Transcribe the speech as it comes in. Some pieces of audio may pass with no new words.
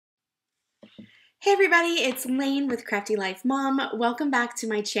Hey everybody, it's Lane with Crafty Life Mom. Welcome back to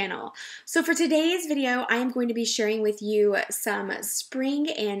my channel. So for today's video, I am going to be sharing with you some spring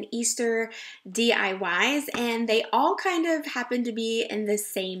and Easter DIYs, and they all kind of happen to be in the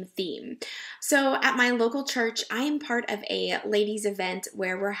same theme. So at my local church, I am part of a ladies event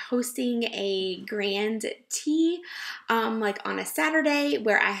where we're hosting a grand tea like on a Saturday,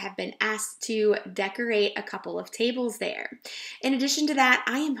 where I have been asked to decorate a couple of tables there. In addition to that,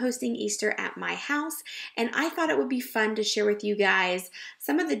 I am hosting Easter at my house, and I thought it would be fun to share with you guys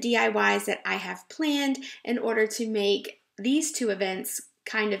some of the DIYs that I have planned in order to make these two events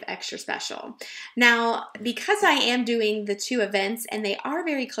kind of extra special. Now, because I am doing the two events and they are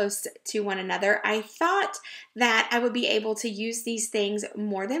very close to one another, I thought that I would be able to use these things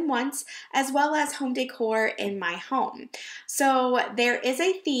more than once, as well as home decor in my home. So there is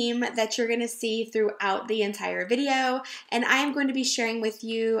a theme that you're going to see throughout the entire video, and I am going to be sharing with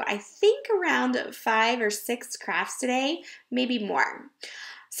you, I think, around 5 or 6 crafts today, maybe more.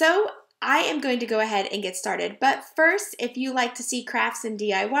 So I am going to go ahead and get started, but first, if you like to see crafts and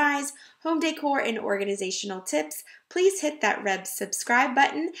DIYs, home decor, and organizational tips, please hit that red subscribe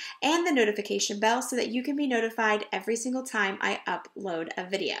button and the notification bell so that you can be notified every single time I upload a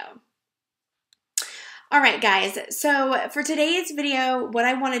video. Alright guys, so for today's video, what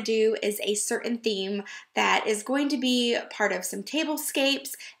I want to do is a certain theme that is going to be part of some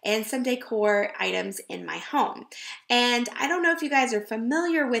tablescapes and some decor items in my home. And I don't know if you guys are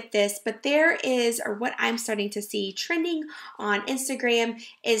familiar with this, but there is, or what I'm starting to see trending on Instagram,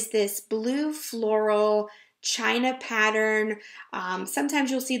 is this blue floral China pattern.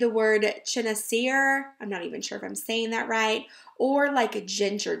 Sometimes you'll see the word chinacere. I'm not even sure if I'm saying that right. Or like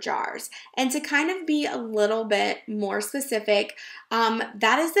ginger jars. And to kind of be a little bit more specific,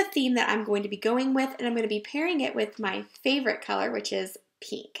 that is the theme that I'm going to be going with, and I'm going to be pairing it with my favorite color, which is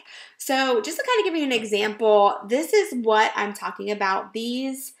pink. So just to kind of give you an example, this is what I'm talking about.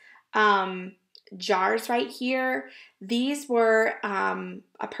 These jars right here, these were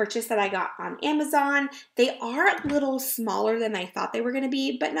a purchase that I got on Amazon. They are a little smaller than I thought they were going to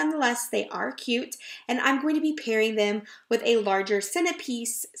be, but nonetheless, they are cute. And I'm going to be pairing them with a larger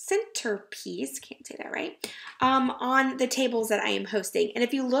centerpiece, can't say that right, on the tables that I am hosting. And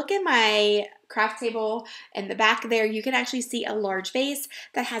if you look at my craft table in the back there, you can actually see a large vase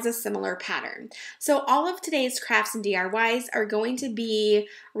that has a similar pattern. So all of today's crafts and DIYs are going to be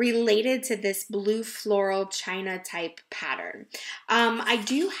related to this blue floral China type pattern. I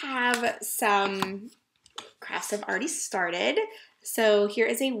do have some crafts that have already started. So here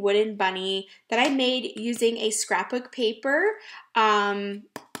is a wooden bunny that I made using a scrapbook paper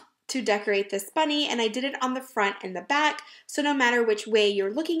to decorate this bunny, and I did it on the front and the back, so no matter which way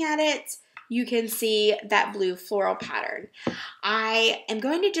you're looking at it, you can see that blue floral pattern. I am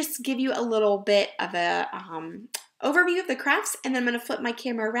going to just give you a little bit of a overview of the crafts, and then I'm going to flip my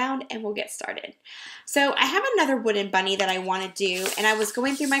camera around and we'll get started. So I have another wooden bunny that I want to do, and I was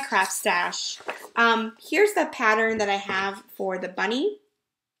going through my craft stash. Here's the pattern that I have for the bunny.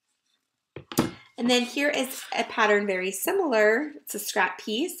 And then here is a pattern very similar, it's a scrap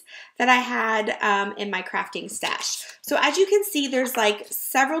piece, that I had in my crafting stash. So as you can see, there's like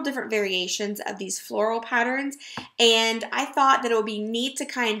several different variations of these floral patterns, and I thought that it would be neat to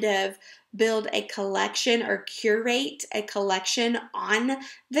kind of build a collection or curate a collection on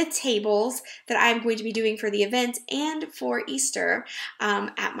the tables that I'm going to be doing for the event and for Easter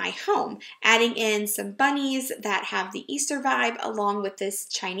at my home, adding in some bunnies that have the Easter vibe along with this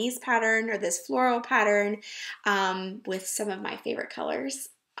Chinese pattern or this floral pattern with some of my favorite colors,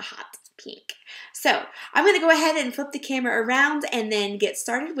 a hot pink. So I'm going to go ahead and flip the camera around and then get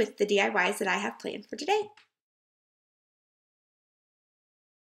started with the DIYs that I have planned for today.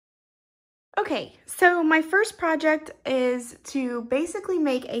 Okay, so my first project is to basically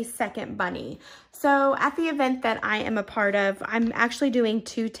make a second bunny. So at the event that I am a part of, I'm actually doing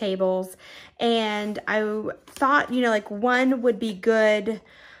 2 tables, and I thought, you know, like one would be good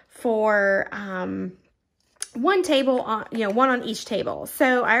for one table on, you know, one on each table.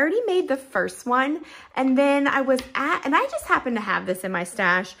 So I already made the first one, and then I was and I just happened to have this in my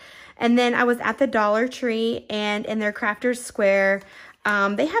stash, and then I was at the Dollar Tree, and in their Crafters Square,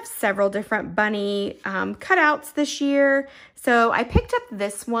 they have several different bunny cutouts this year. So I picked up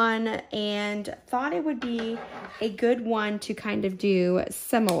this one and thought it would be a good one to kind of do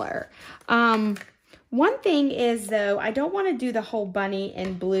similar. One thing is, though, I don't want to do the whole bunny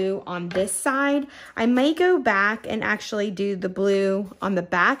in blue on this side. I may go back and actually do the blue on the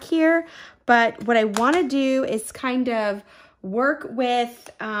back here. But what I want to do is kind of work with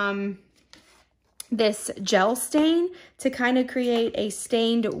this gel stain to kind of create a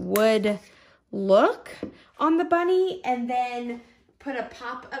stained wood look on the bunny, and then put a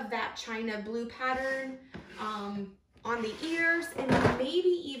pop of that China blue pattern on the ears, and maybe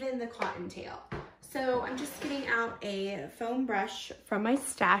even the cottontail. So I'm just getting out a foam brush from my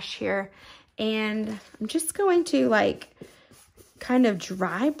stash here, and I'm just going to like kind of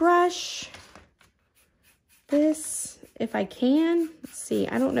dry brush this if I can. Let's see,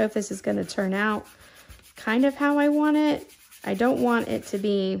 I don't know if this is going to turn out kind of how I want it. I don't want it to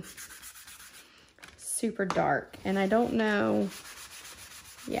be super dark, and I don't know,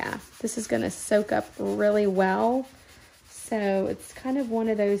 yeah, this is going to soak up really well. So it's kind of one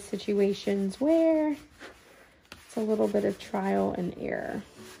of those situations where it's a little bit of trial and error.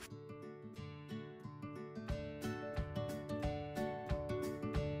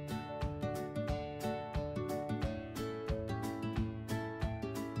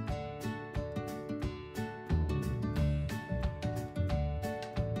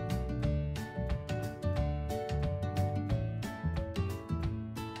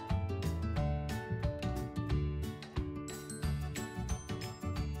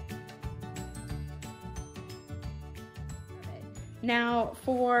 Now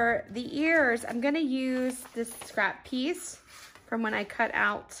for the ears, I'm gonna use this scrap piece from when I cut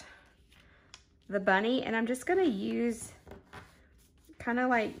out the bunny, and I'm just gonna use kind of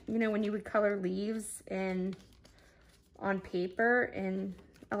like, you know, when you would color leaves on paper in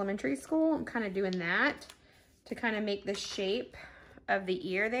elementary school. I'm kind of doing that to kind of make the shape of the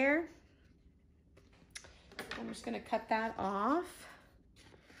ear there. I'm just gonna cut that off,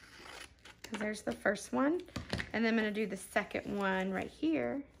 because there's the first one. And then I'm gonna do the second one right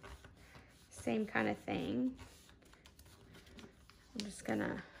here. Same kind of thing. I'm just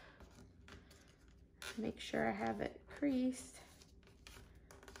gonna make sure I have it creased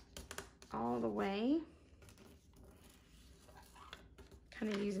all the way.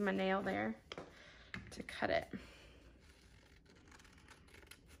 Kind of using my nail there to cut it.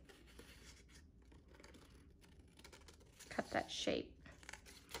 Cut that shape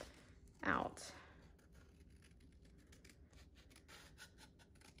out.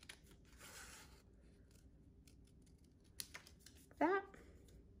 That.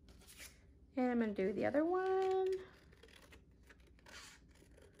 And I'm going to do the other one.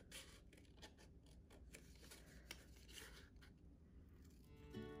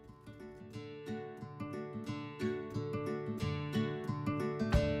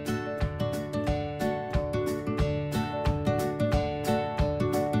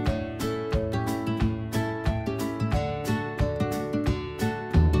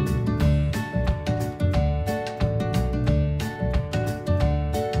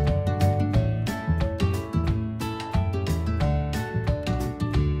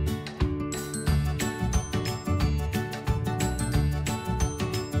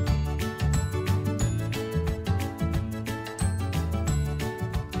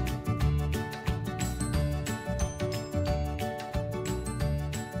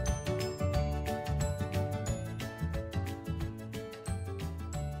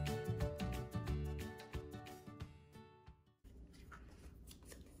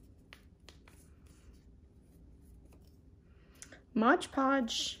 Mod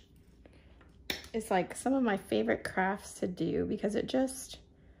Podge is like some of my favorite crafts to do because it just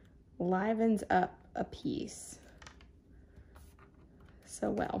livens up a piece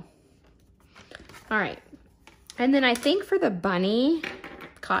so well. All right, and then I think for the bunny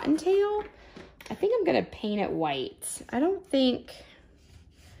cottontail, I think I'm gonna paint it white. I don't think,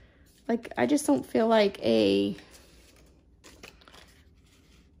 like, I just don't feel like I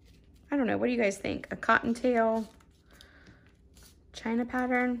don't know, what do you guys think? A cottontail China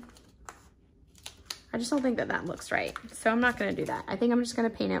pattern? I just don't think that that looks right. So I'm not gonna do that. I think I'm just gonna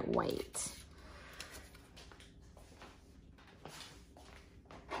paint it white.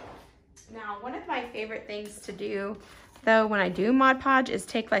 Now, one of my favorite things to do though when I do Mod Podge is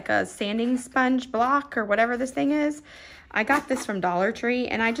take like a sanding sponge block or whatever this thing is. I got this from Dollar Tree,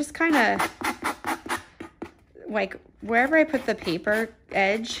 and I just kind of, like, wherever I put the paper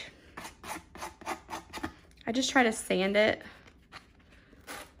edge, I just try to sand it.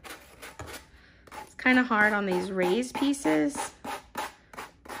 Kind of hard on these raised pieces,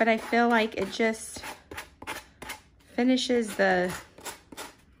 but I feel like it just finishes the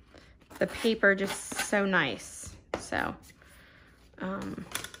paper just so nice. So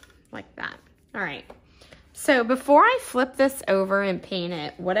like that. All right, so before I flip this over and paint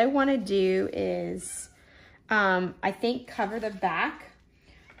it, what I want to do is I think cover the back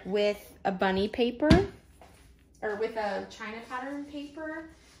with a bunny paper, or with a China pattern paper,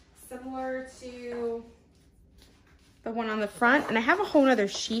 similar to the one on the front. And I have a whole nother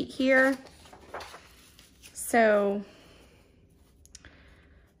sheet here So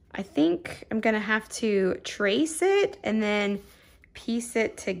I think I'm gonna have to trace it and then piece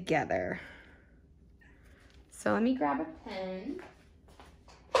it together. So let me grab a pen.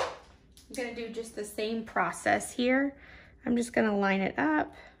 I'm gonna do just the same process here. I'm just gonna line it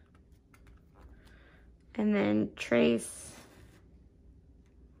up and then trace.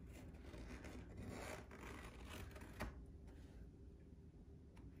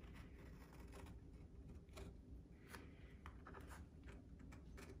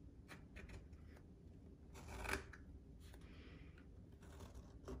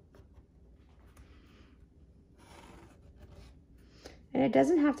 And it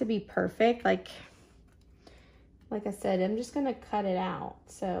doesn't have to be perfect. Like I said, I'm just gonna cut it out,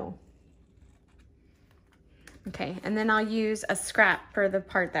 so. Okay, and then I'll use a scrap for the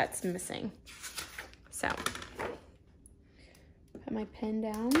part that's missing. So, put my pen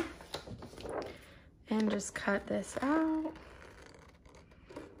down and just cut this out.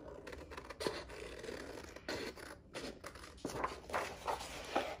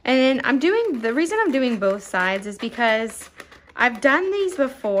 And the reason I'm doing both sides is because I've done these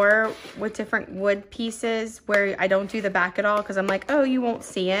before with different wood pieces where I don't do the back at all because I'm like, oh, you won't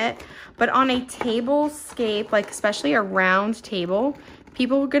see it. But on a tablescape, like especially a round table,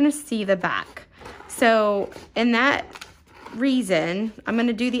 people are gonna see the back. So in that reason, I'm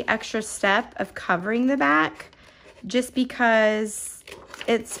gonna do the extra step of covering the back just because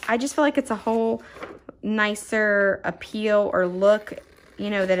I just feel like it's a whole nicer appeal or look,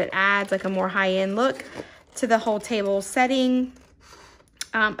 you know, that it adds like a more high-end look to the whole table setting.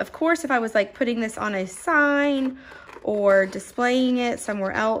 Of course, if I was like putting this on a sign or displaying it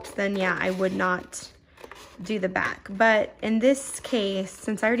somewhere else, then yeah, I would not do the back. But in this case,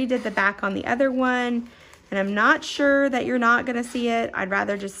 since I already did the back on the other one, and I'm not sure that you're not gonna see it, I'd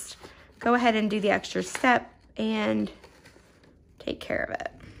rather just go ahead and do the extra step and take care of it.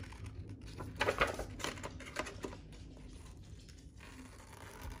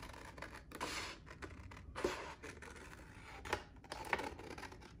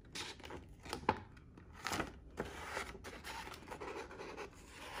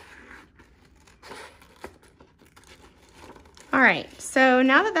 All right, so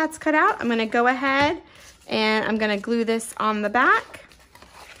now that that's cut out, I'm gonna go ahead and I'm gonna glue this on the back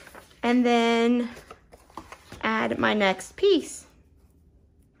and then add my next piece.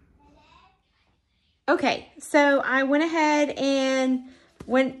 Okay, so I went ahead and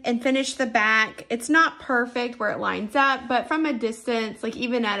finished the back. It's not perfect where it lines up, but from a distance, like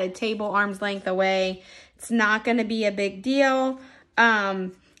even at a table arm's length away, it's not gonna be a big deal.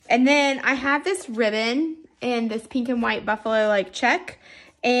 And then I have this ribbon in this pink and white buffalo like check,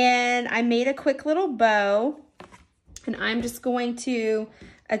 and I made a quick little bow, and I'm just going to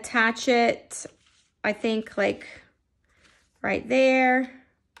attach it, I think like right there.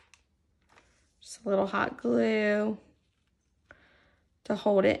 Just a little hot glue to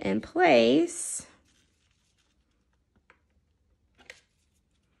hold it in place.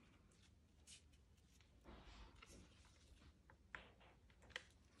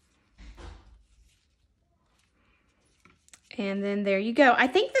 And then there you go. I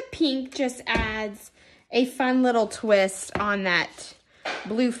think the pink just adds a fun little twist on that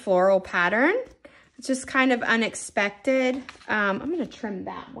blue floral pattern. It's just kind of unexpected. I'm gonna trim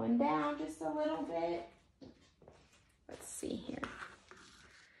that one down just a little bit. Let's see here.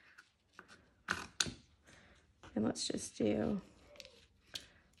 And let's just do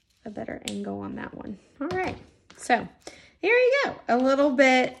a better angle on that one. All right, so here you go. A little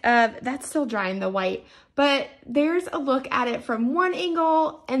bit of, that's still drying the white, but there's a look at it from one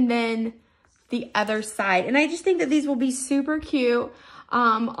angle and then the other side. And I just think that these will be super cute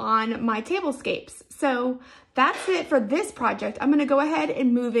on my tablescapes. So that's it for this project. I'm gonna go ahead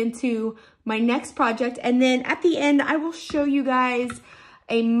and move into my next project. And then at the end, I will show you guys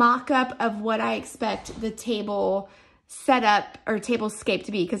a mock-up of what I expect the table setup or tablescape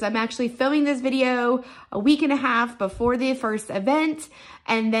to be, because I'm actually filming this video a week and a half before the first event,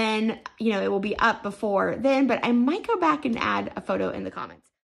 and then, you know, it will be up before then, but I might go back and add a photo in the comments.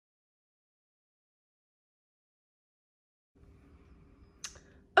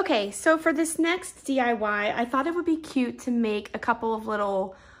 Okay, so for this next DIY, I thought it would be cute to make a couple of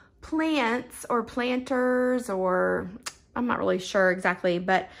little plants or planters, or I'm not really sure exactly,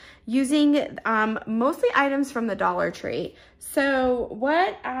 but using mostly items from the Dollar Tree. So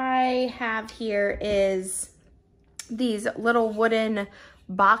what I have here is these little wooden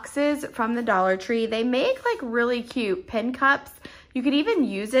boxes from the Dollar Tree. They make like really cute pin cups. You could even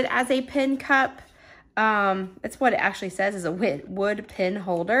use it as a pin cup. It's what it actually says, is a wood pin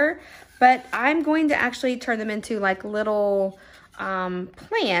holder. But I'm going to actually turn them into like little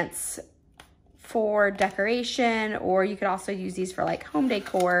plants for decoration, or you could also use these for like home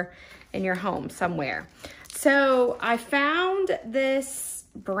decor in your home somewhere. So I found this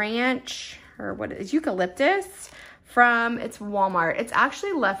branch, or what is eucalyptus, it's Walmart. It's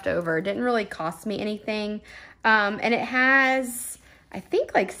actually leftover. It didn't really cost me anything. And it has, I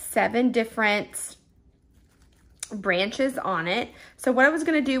think, like 7 different branches on it. So what I was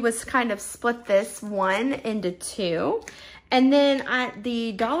gonna do was kind of split this one into 2. And then at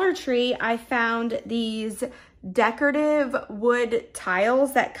the Dollar Tree, I found these decorative wood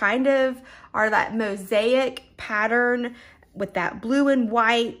tiles that kind of are that mosaic pattern with that blue and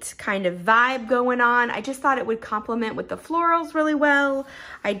white kind of vibe going on. I just thought it would complement with the florals really well.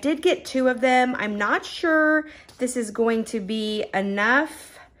 I did get 2 of them. I'm not sure this is going to be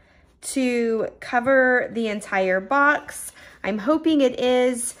enough to cover the entire box. I'm hoping it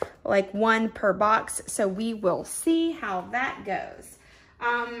is like 1 per box, so we will see how that goes.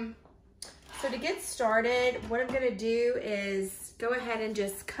 So to get started, what I'm gonna do is go ahead and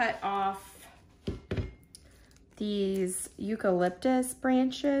just cut off these eucalyptus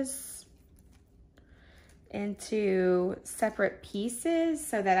branches into separate pieces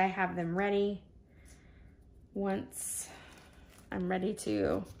so that I have them ready once I'm ready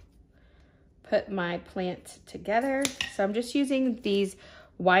to put my plant together. So I'm just using these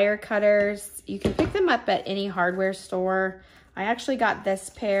wire cutters. You can pick them up at any hardware store. I actually got this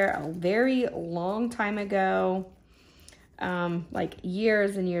pair a very long time ago, like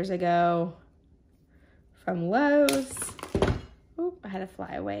years and years ago, from Lowe's. Oh, I had a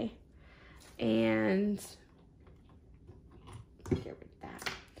fly away. And get rid of that.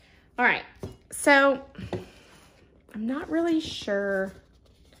 All right, so I'm not really sure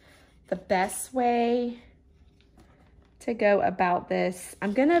the best way to go about this.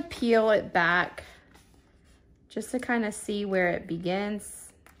 I'm gonna peel it back just to kind of see where it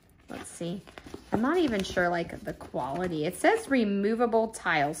begins. Let's see. I'm not even sure like the quality. It says removable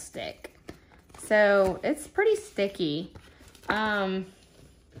tile stick. So it's pretty sticky. It's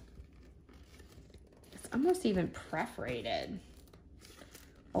almost even perforated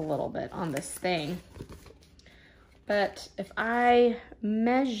a little bit on this thing. But if I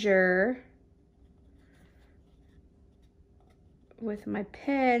measure with my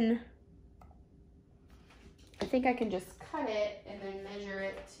pen, I think I can just cut it and then measure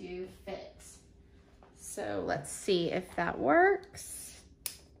it to fit. So let's see if that works.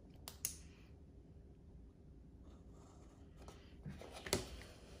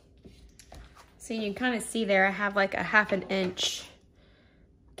 So you can kind of see there, I have like a 1/2 inch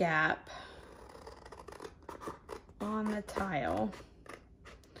gap on the tile.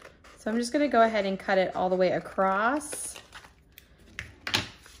 So I'm just gonna go ahead and cut it all the way across.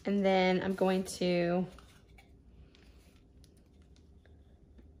 And then I'm going to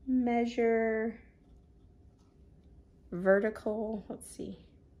measure vertical. Let's see.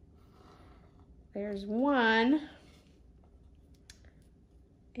 There's 1.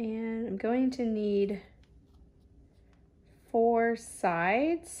 And I'm going to need 4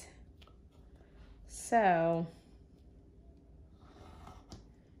 sides. So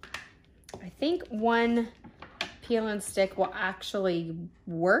I think 1 peel and stick will actually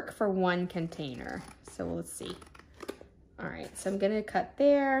work for 1 container. So let's see. All right, so I'm gonna cut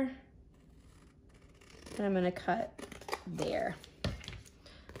there, and I'm gonna cut there.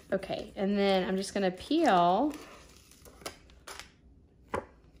 Okay, and then I'm just gonna peel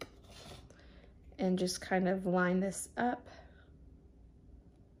and just kind of line this up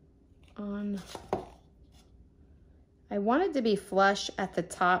on. I want it to be flush at the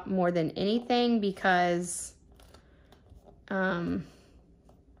top more than anything because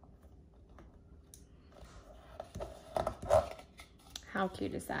how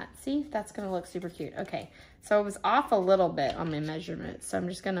cute is that? See, that's gonna look super cute. Okay, so I was off a little bit on my measurement, so I'm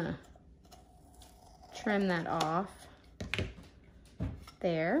just gonna trim that off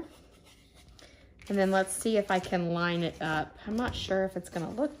there. And then let's see if I can line it up. I'm not sure if it's gonna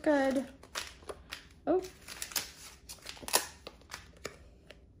look good. Oh.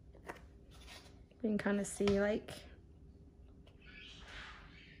 You can kind of see like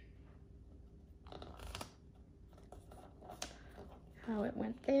how it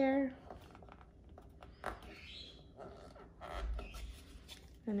went there.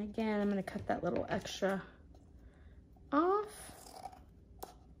 And again, I'm gonna cut that little extra off.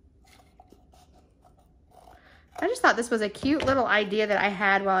 I just thought this was a cute little idea that I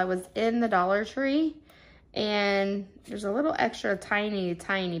had while I was in the Dollar Tree. And there's a little extra tiny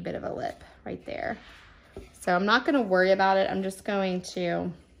bit of a lip right there. So I'm not gonna worry about it. I'm just going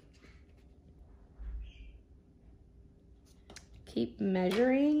to keep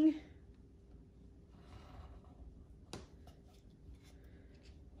measuring.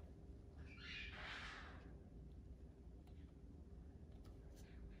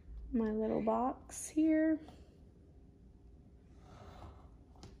 My little box here.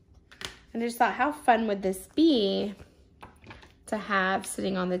 And I just thought, how fun would this be to have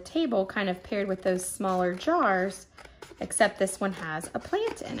sitting on the table, kind of paired with those smaller jars, except this one has a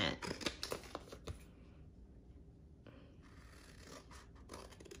plant in it.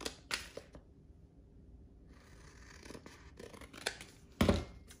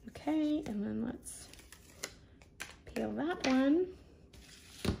 Okay, and then let's peel that one.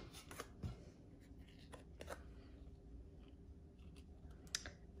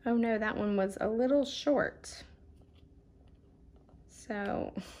 Oh no, that one was a little short.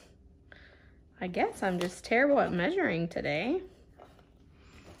 So I guess I'm just terrible at measuring today.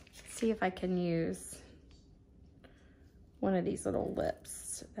 Let's see if I can use one of these little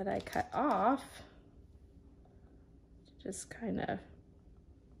lips that I cut off. Just kind of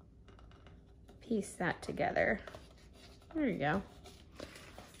piece that together. There you go.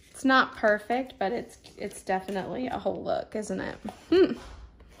 It's not perfect, but it's definitely a whole look, isn't it?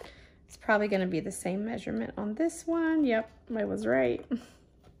 It's probably gonna be the same measurement on this one. Yep, I was right.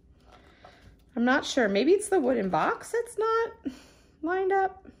 I'm not sure, maybe it's the wooden box that's not lined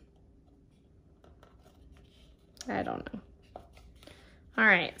up. I don't know. All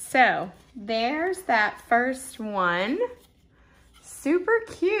right, so there's that first one. Super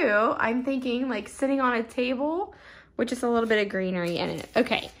cute. I'm thinking like sitting on a table with just a little bit of greenery in it.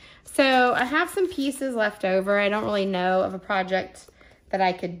 Okay, so I have some pieces left over. I don't really know of a project that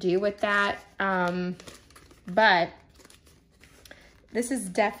I could do with that, but this is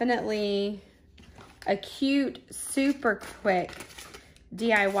definitely a cute, super quick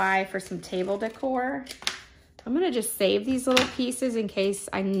DIY for some table decor. I'm gonna just save these little pieces in case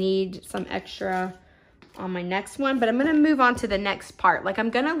I need some extra on my next one, but I'm gonna move on to the next part. Like, I'm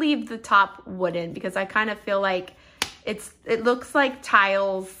gonna leave the top wooden because I kind of feel like it looks like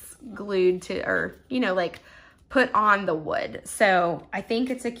tiles glued to, or, you know, like put on the wood. So I think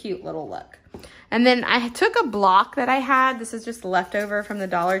it's a cute little look. And then I took a block that I had. This is just leftover from the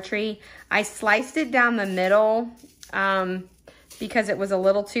Dollar Tree. I sliced it down the middle because it was a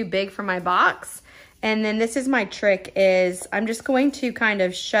little too big for my box. And then this is my trick, is I'm just going to kind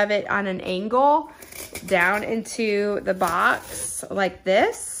of shove it on an angle down into the box like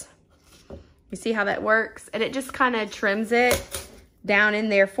this. You see how that works? And it just kind of trims it down in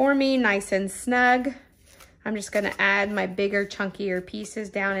there for me, nice and snug. I'm just gonna add my bigger, chunkier pieces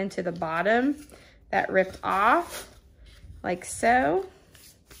down into the bottom that ripped off, like so.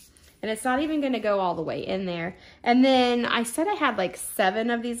 And it's not even gonna go all the way in there. And then I said I had like 7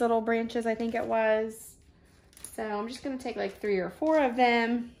 of these little branches, I think it was. So I'm just gonna take like 3 or 4 of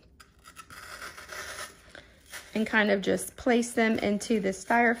them and kind of just place them into the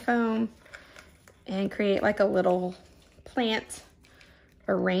styrofoam and create like a little plant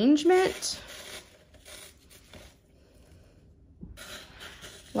arrangement.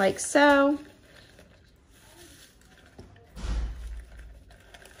 Like so.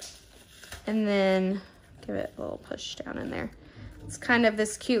 And then give it a little push down in there. It's kind of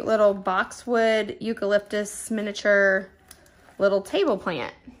this cute little boxwood eucalyptus miniature little table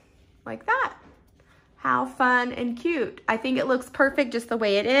plant. Like that. How fun and cute. I think it looks perfect just the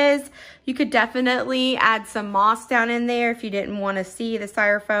way it is. You could definitely add some moss down in there if you didn't want to see the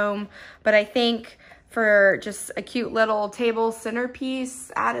styrofoam. But I think for just a cute little table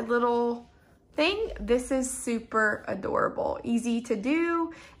centerpiece, added little thing, this is super adorable. Easy to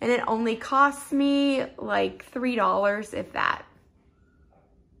do, and it only costs me like $3, if that.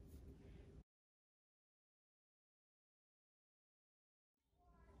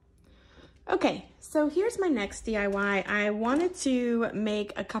 Okay, so here's my next DIY. I wanted to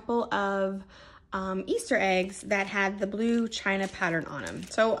make a couple of Easter eggs that had the blue china pattern on them.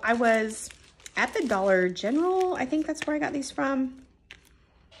 So I was at the Dollar General, I think that's where I got these from.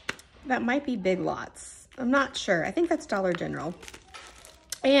 That might be Big Lots. I'm not sure. I think that's Dollar General.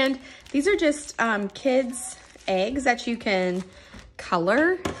 And these are just kids' eggs that you can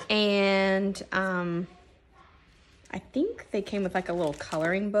color. And I think they came with like a little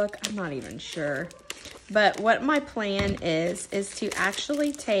coloring book. I'm not even sure. But what my plan is to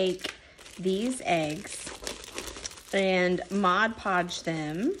actually take these eggs and Mod Podge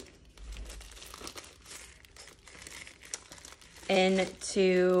them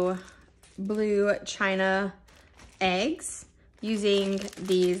into blue china eggs using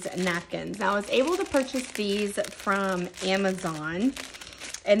these napkins. Now I was able to purchase these from Amazon,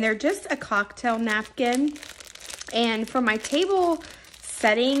 and they're just a cocktail napkin. And for my table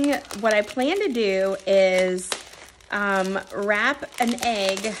setting, what I plan to do is wrap an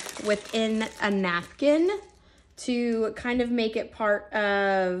egg within a napkin to kind of make it part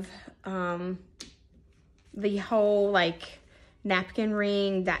of the whole like napkin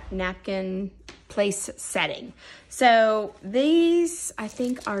ring, that napkin place setting. So these I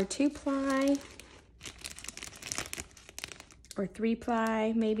think are 2-ply or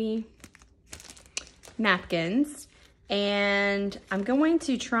 3-ply maybe napkins, and I'm going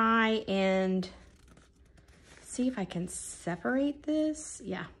to try and see if I can separate this.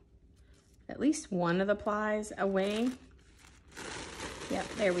 Yeah, at least one of the plies away. Yep,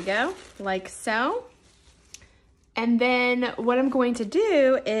 there we go, like so. And then what I'm going to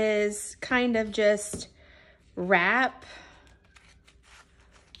do is kind of just wrap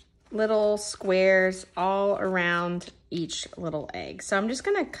little squares all around each little egg. So I'm just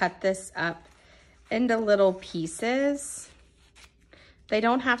gonna cut this up into little pieces. They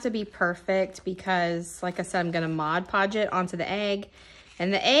don't have to be perfect because, like I said, I'm gonna Mod Podge it onto the egg.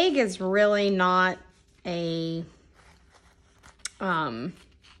 And the egg is really not a,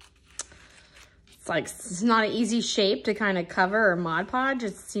 it's not an easy shape to kind of cover or Mod Podge.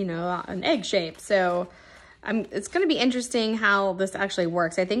 It's, you know, an egg shape. So it's going to be interesting how this actually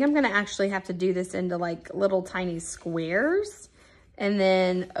works. I think I'm going to actually have to do this into like little tiny squares and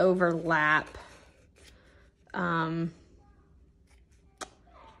then overlap the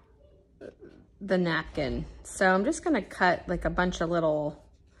napkin. So I'm just going to cut like a bunch of little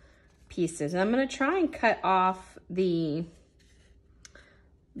pieces. And I'm going to try and cut off the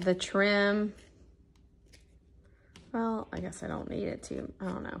trim. Well, I guess I don't need it to. I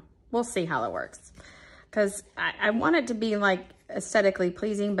don't know. We'll see how it works. Because I want it to be like aesthetically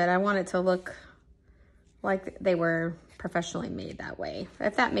pleasing, but I want it to look like they were professionally made that way,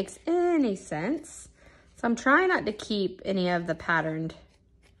 if that makes any sense. So I'm trying not to keep any of the patterned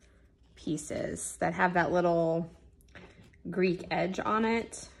pieces that have that little Greek edge on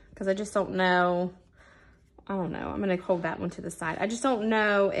it, because I just don't know. I don't know. I'm going to hold that one to the side. I just don't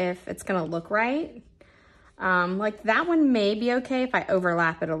know if it's going to look right. Like that one may be okay if I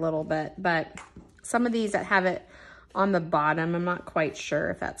overlap it a little bit, but some of these that have it on the bottom, I'm not quite sure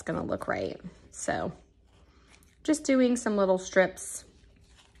if that's going to look right. So just doing some little strips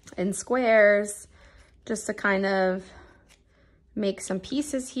and squares just to kind of make some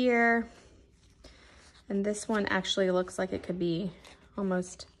pieces here. And this one actually looks like it could be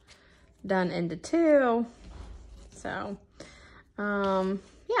almost done into two. So,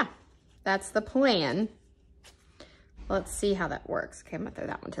 yeah, that's the plan. Let's see how that works. Okay, I'm gonna throw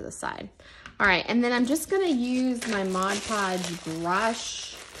that one to the side. All right, and then I'm just gonna use my Mod Podge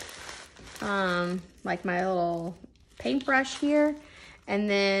brush, like my little paintbrush here, and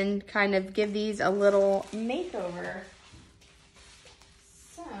then kind of give these a little makeover.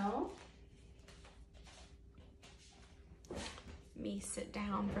 So, let me sit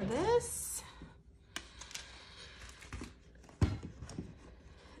down for this.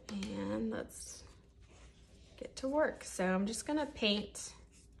 And let's get to work. So I'm just gonna paint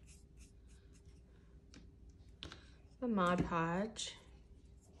the Mod Podge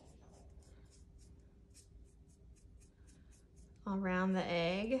around the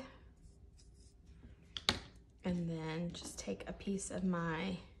egg, and then just take a piece of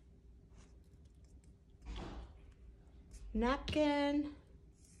my napkin.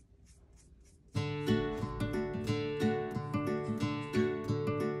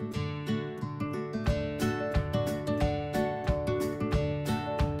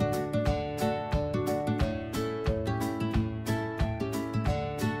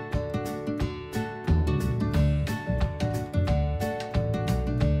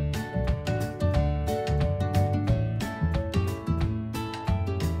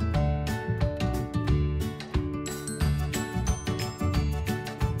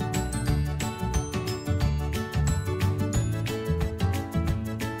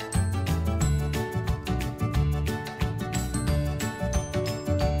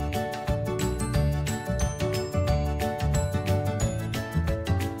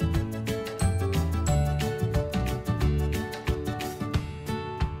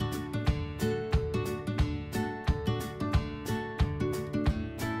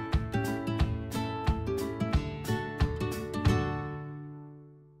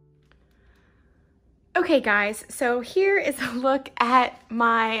 Okay guys, so here is a look at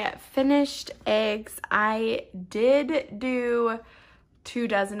my finished eggs. I did do 2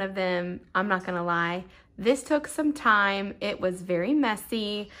 dozen of them. I'm not gonna lie. This took some time. It was very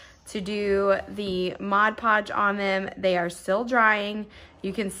messy to do the Mod Podge on them. They are still drying.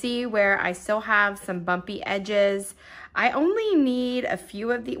 You can see where I still have some bumpy edges. I only need a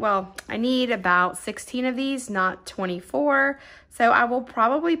few of the, well, I need about 16 of these, not 24. So I will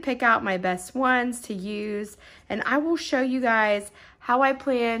probably pick out my best ones to use, and I will show you guys how I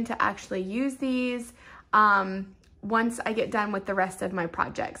plan to actually use these once I get done with the rest of my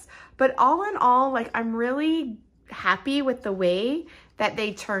projects. But all in all, like, I'm really happy with the way that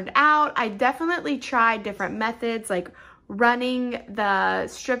they turned out. I definitely tried different methods, like running the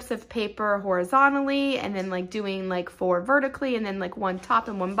strips of paper horizontally and then like doing like 4 vertically and then like 1 top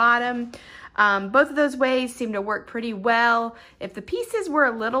and 1 bottom. Both of those ways seem to work pretty well. If the pieces were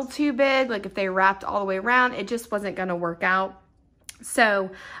a little too big, like if they wrapped all the way around, it just wasn't gonna work out.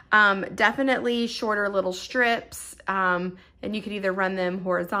 So definitely shorter little strips, and you could either run them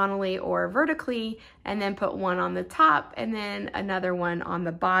horizontally or vertically and then put one on the top and then another one on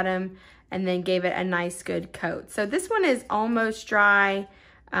the bottom, and then gave it a nice good coat. So this one is almost dry.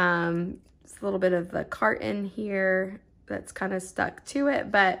 It's a little bit of the carton here that's kind of stuck to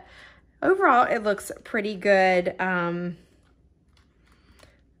it, but overall it looks pretty good, I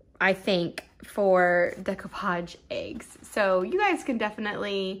think, for decoupage eggs. So you guys can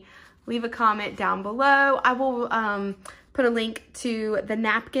definitely leave a comment down below. I will put a link to the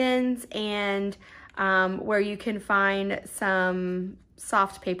napkins and where you can find some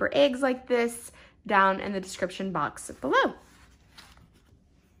soft paper eggs like this down in the description box below.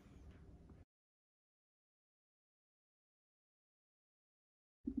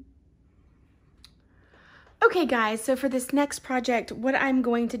 Okay guys, so for this next project, what I'm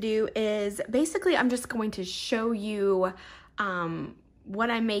going to do is basically I'm just going to show you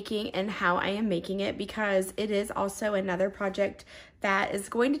what I'm making and how I am making it, because it is also another project that is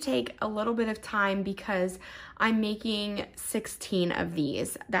going to take a little bit of time because I'm making 16 of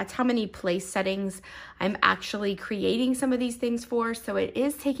these. That's how many place settings I'm actually creating some of these things for. So it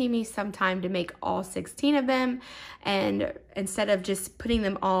is taking me some time to make all 16 of them. And instead of just putting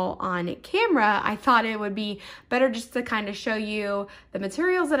them all on camera, I thought it would be better just to kind of show you the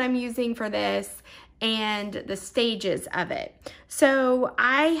materials that I'm using for this and the stages of it. So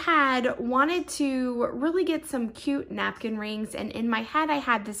I had wanted to really get some cute napkin rings, and in my head I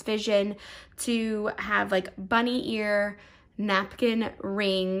had this vision to have like bunny ear napkin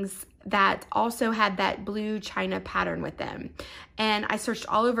rings that also had that blue china pattern with them. And I searched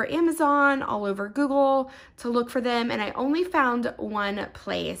all over Amazon, all over Google to look for them, and I only found one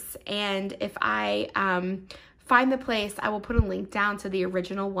place. And if I find the place, I will put a link down to the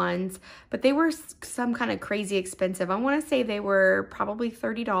original ones, but they were some kind of crazy expensive. I want to say they were probably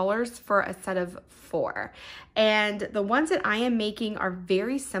 $30 for a set of 4. And the ones that I am making are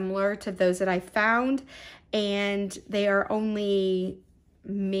very similar to those that I found, and they are only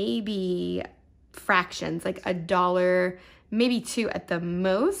maybe fractions, like $1, maybe $2 at the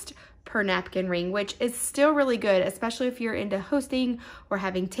most per napkin ring, which is still really good, especially if you're into hosting or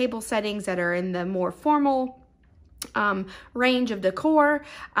having table settings that are in the more formal range of decor.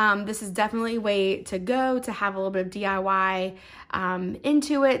 This is definitely a way to go to have a little bit of DIY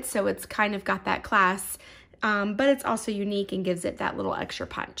into it, so it's kind of got that class, but it's also unique and gives it that little extra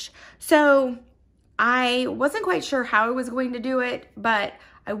punch. So I wasn't quite sure how I was going to do it, but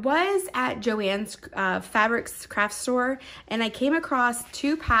I was at Joann's Fabrics craft store, and I came across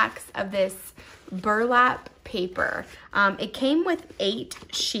 2 packs of this burlap paper. It came with 8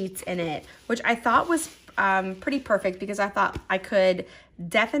 sheets in it, which I thought was pretty perfect, because I thought I could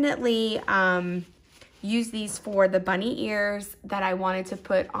definitely use these for the bunny ears that I wanted to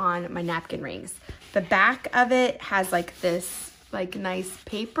put on my napkin rings. The back of it has like this like nice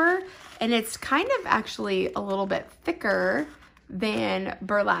paper, and it's kind of actually a little bit thicker than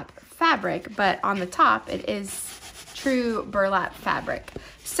burlap fabric, but on the top it is true burlap fabric.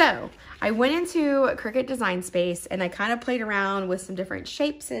 So I went into Cricut Design Space and I kind of played around with some different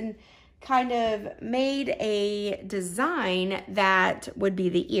shapes and kind of made a design that would be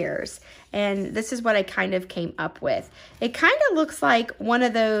the ears. And this is what I kind of came up with. It kind of looks like one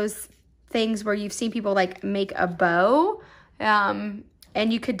of those things where you've seen people like make a bow,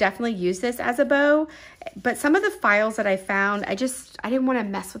 and you could definitely use this as a bow. But some of the files that I found, I didn't want to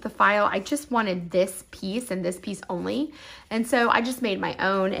mess with the file. I just wanted this piece and this piece only. And so I just made my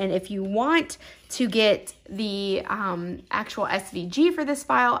own. And if you want to get the actual SVG for this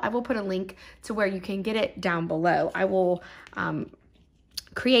file, I will put a link to where you can get it down below. I will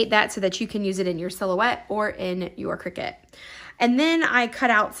create that so that you can use it in your silhouette or in your Cricut. And then I cut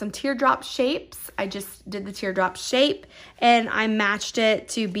out some teardrop shapes. I just did the teardrop shape and I matched it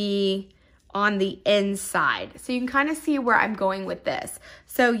to be on the inside. So you can kind of see where I'm going with this.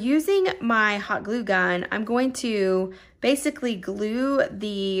 So using my hot glue gun, I'm going to basically glue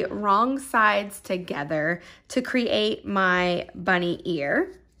the wrong sides together to create my bunny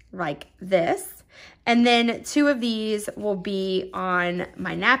ear like this. And then 2 of these will be on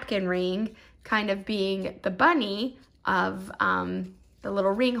my napkin ring, kind of being the bunny of the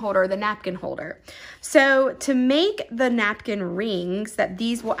little ring holder, the napkin holder. So to make the napkin rings that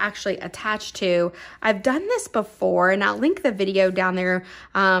these will actually attach to, I've done this before, and I'll link the video down there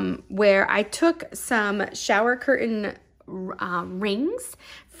where I took some shower curtain rings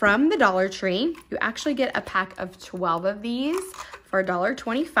from the Dollar Tree. You actually get a pack of 12 of these for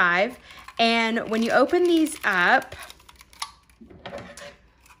 $1.25. And when you open these up,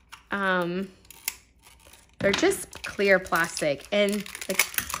 they're just clear plastic, and like,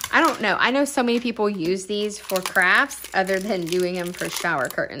 I don't know. I know so many people use these for crafts other than doing them for shower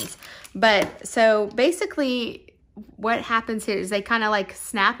curtains. But so basically what happens here is they kind of like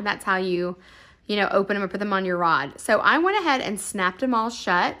snap, and that's how you know, open them and put them on your rod. So I went ahead and snapped them all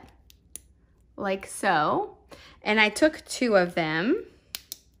shut like so. And I took 2 of them,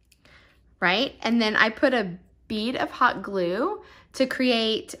 right? And then I put a bead of hot glue to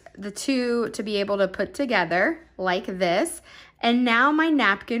create the 2 to be able to put together like this. And now my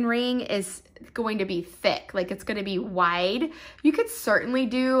napkin ring is going to be thick, like it's going to be wide. You could certainly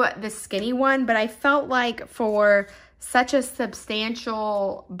do the skinny one, but I felt like for such a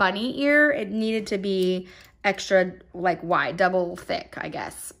substantial bunny ear, it needed to be extra like wide, double thick, I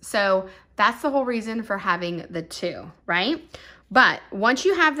guess. So that's the whole reason for having the 2, right? But once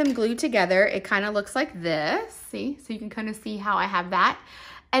you have them glued together, it kind of looks like this. See? So you can kind of see how I have that.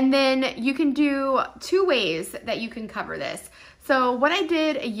 And then you can do 2 ways that you can cover this. So what I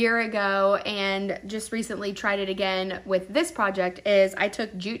did a year ago and just recently tried it again with this project is I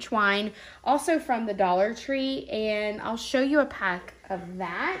took jute twine, also from the Dollar Tree, and I'll show you a pack of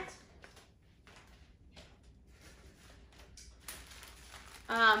that.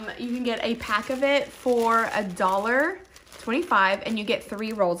 You can get a pack of it for $1.25, and you get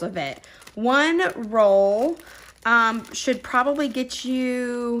 3 rolls of it. 1 roll should probably get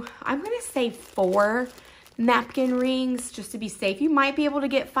you, I'm gonna say 4 napkin rings just to be safe. You might be able to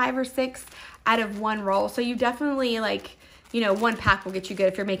get 5 or 6 out of 1 roll. So you definitely, like, you know, 1 pack will get you good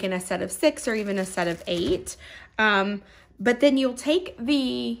if you're making a set of 6 or even a set of 8. But then you'll take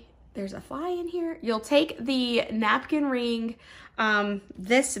there's a fly in here. You'll take the napkin ring,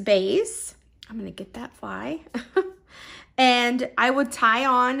 this base. I'm gonna get that fly. And I would tie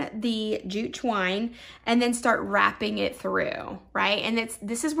on the jute twine and then start wrapping it through, right? And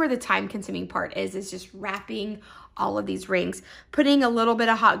this is where the time-consuming part is just wrapping all of these rings, putting a little bit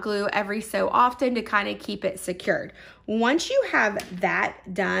of hot glue every so often to kind of keep it secured. Once you have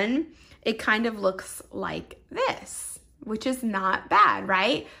that done, it kind of looks like this, which is not bad,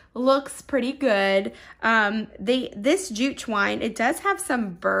 right? Looks pretty good. This jute twine, it does have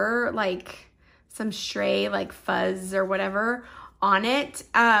some burr, like some stray like fuzz or whatever on it.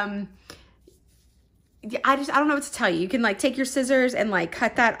 I don't know what to tell you. You can like take your scissors and like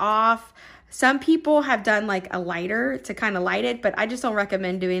cut that off. Some people have done like a lighter to kind of light it, but I just don't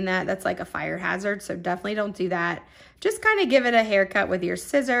recommend doing that. That's like a fire hazard, so definitely don't do that. Just kind of give it a haircut with your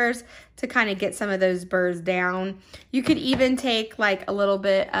scissors to kind of get some of those burrs down. You could even take like a little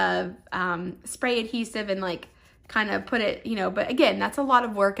bit of spray adhesive and like kind of put it, you know, but again, that's a lot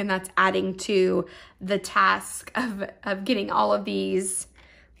of work, and that's adding to the task of getting all of these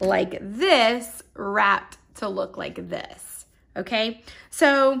like this wrapped to look like this, okay?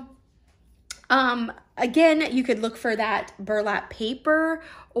 So, again, you could look for that burlap paper,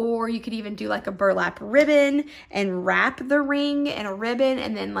 or you could even do like a burlap ribbon and wrap the ring in a ribbon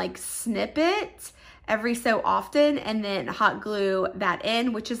and then like snip it every so often and then hot glue that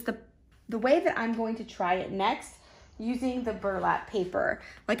in, which is the way that I'm going to try it next, using the burlap paper.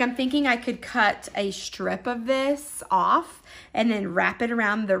 Like I'm thinking I could cut a strip of this off and then wrap it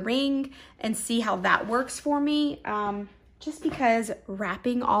around the ring and see how that works for me. Just because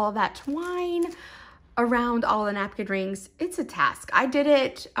wrapping all of that twine around all the napkin rings, it's a task. I did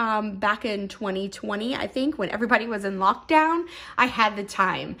it back in 2020, I think, when everybody was in lockdown. I had the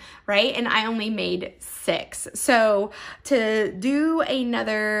time, right? And I only made 6. So to do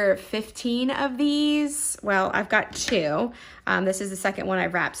another 15 of these, well, I've got 2. This is the second one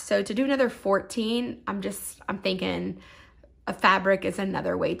I've wrapped. So to do another 14, I'm thinking a fabric is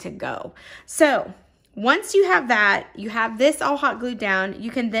another way to go. So once you have that, you have this all hot glued down, you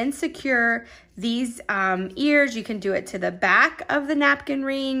can then secure these ears. You can do it to the back of the napkin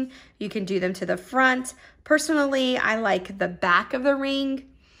ring. You can do them to the front. Personally, I like the back of the ring.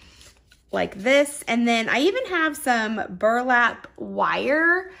 like this. And then I even have some burlap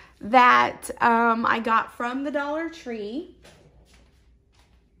wire that I got from the Dollar Tree.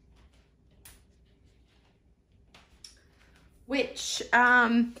 Which,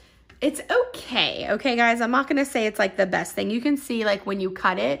 it's okay. Okay, guys, I'm not gonna say it's like the best thing. You can see like when you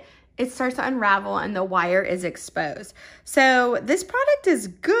cut it, it starts to unravel and the wire is exposed. So this product is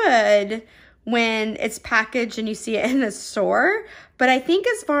good when it's packaged and you see it in the store. But I think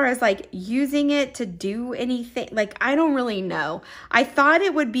as far as like using it to do anything, like I don't really know. I thought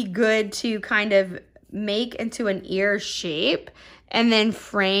it would be good to kind of make into an ear shape and then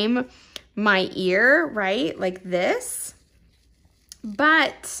frame my ear, right? Like this.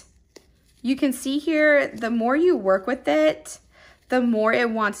 But you can see here, the more you work with it, the more it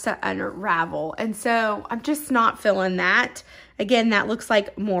wants to unravel. And so I'm just not feeling that. Again, that looks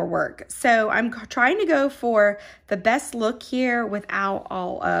like more work. So I'm trying to go for the best look here without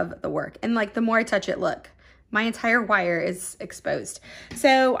all of the work. And like the more I touch it, look, my entire wire is exposed.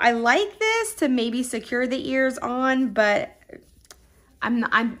 So I like this to maybe secure the ears on, but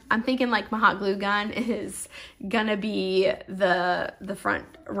I'm thinking like my hot glue gun is gonna be the front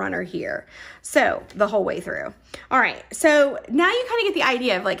runner here. So the whole way through. All right, so now you kind of get the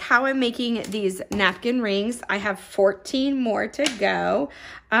idea of like how I'm making these napkin rings. I have 14 more to go.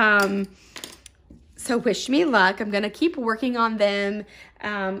 So wish me luck. I'm gonna keep working on them.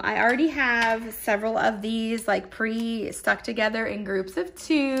 I already have several of these like pre-stuck together in groups of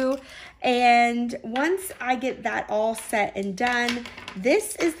 2. And once I get that all set and done,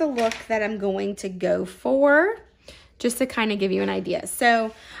 this is the look that I'm going to go for, just to kind of give you an idea.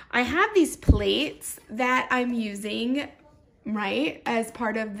 So I have these plates that I'm using, right, as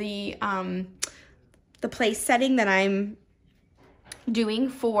part of the place setting that I'm doing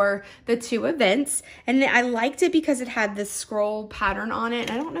for the 2 events. And I liked it because it had this scroll pattern on it.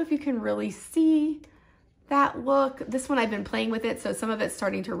 And I don't know if you can really see that look. This one I've been playing with it, so some of it's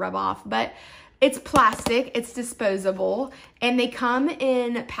starting to rub off, but it's plastic, it's disposable, and they come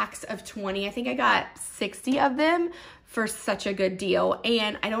in packs of 20. I think I got 60 of them for such a good deal,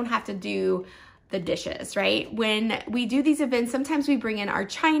 and I don't have to do the dishes, right? When we do these events, sometimes we bring in our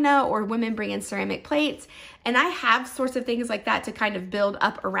china or women bring in ceramic plates, and I have sorts of things like that to kind of build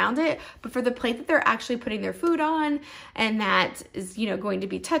up around it. But for the plate that they're actually putting their food on and that is, you know, going to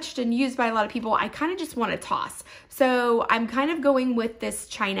be touched and used by a lot of people, I kind of just want to toss. So I'm kind of going with this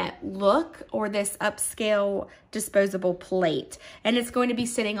china look or this upscale disposable plate. And it's going to be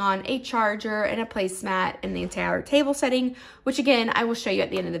sitting on a charger and a placemat and the entire table setting, which again, I will show you at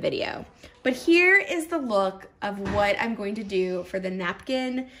the end of the video. But here is the look of what I'm going to do for the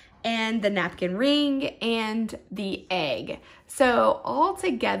napkin and the napkin ring and the egg. So all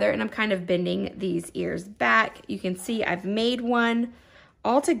together, and I'm kind of bending these ears back. You can see I've made one.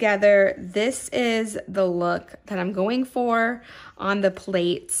 All together, this is the look that I'm going for on the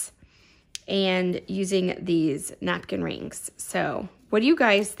plates and using these napkin rings. So what do you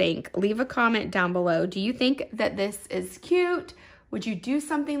guys think? Leave a comment down below. Do you think that this is cute? Would you do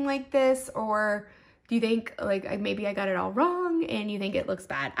something like this? Or do you think like maybe I got it all wrong and you think it looks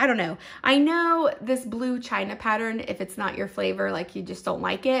bad? I don't know. I know this blue china pattern, if it's not your flavor, like you just don't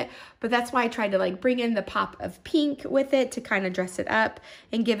like it, but that's why I tried to like bring in the pop of pink with it to kind of dress it up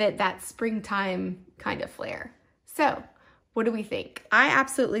and give it that springtime kind of flair. So what do we think? I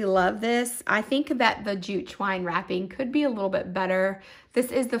absolutely love this. I think that the jute twine wrapping could be a little bit better.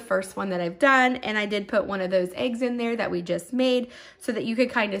 This is the first one that I've done, and I did put one of those eggs in there that we just made so that you could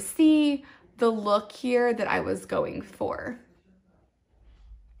kind of see the look here that I was going for.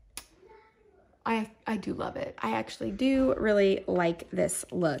 I do love it. I actually do really like this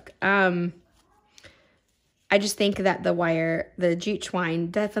look. I just think that the jute twine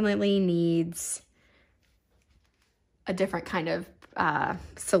definitely needs a different kind of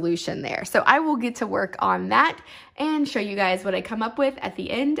solution there. So I will get to work on that and show you guys what I come up with at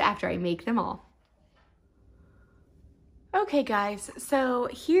the end after I make them all. Okay guys, so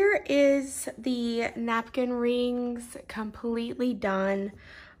here is the napkin rings completely done.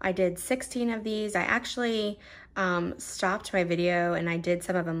 I did 16 of these. I actually stopped my video and I did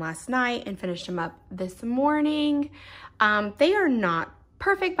some of them last night and finished them up this morning. They are not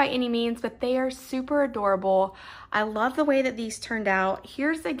perfect by any means, but they are super adorable. I love the way that these turned out.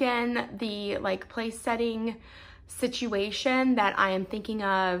 Here's again the like place setting situation that I am thinking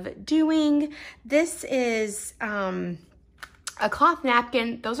of doing. This is a cloth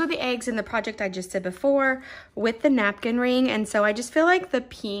napkin. Those are the eggs in the project I just did before with the napkin ring. And so I just feel like the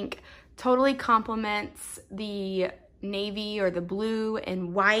pink totally complements the navy or the blue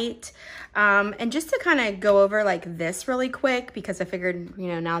and white. And just to kind of go over like this really quick, because I figured, you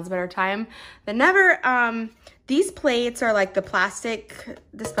know, now's a better time than never. These plates are like the plastic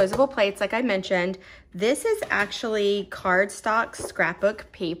disposable plates, like I mentioned. This is actually cardstock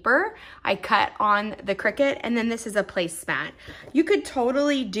scrapbook paper I cut on the Cricut, and then this is a placemat. You could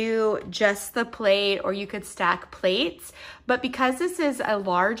totally do just the plate, or you could stack plates, but because this is a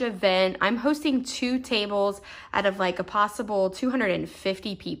large event, I'm hosting 2 tables out of like a possible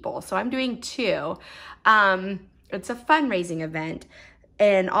 250 people. So I'm doing 2. It's a fundraising event.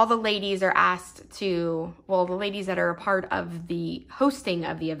 And all the ladies are asked to, well, the ladies that are a part of the hosting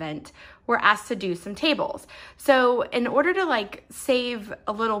of the event were asked to do some tables. So in order to like save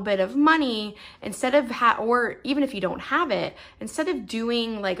a little bit of money, instead of, or even if you don't have it, instead of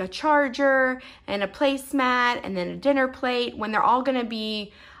doing like a charger and a placemat and then a dinner plate, when they're all gonna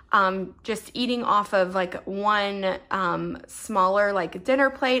be just eating off of like one smaller like dinner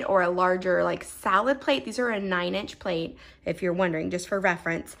plate or a larger like salad plate. These are a 9-inch plate, if you're wondering, just for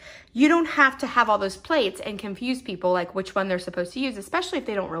reference. You don't have to have all those plates and confuse people like which one they're supposed to use, especially if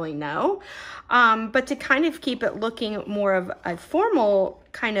they don't really know. But to kind of keep it looking more of a formal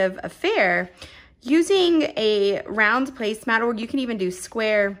kind of affair, using a round placemat, or you can even do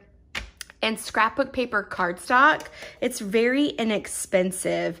square and scrapbook paper cardstock, it's very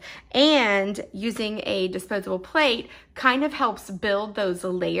inexpensive, and using a disposable plate kind of helps build those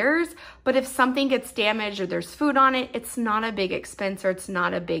layers. But if something gets damaged or there's food on it, it's not a big expense, or it's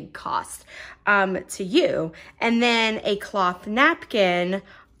not a big cost to you. And then a cloth napkin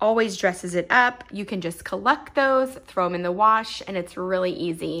always dresses it up. You can just collect those, throw them in the wash, and it's really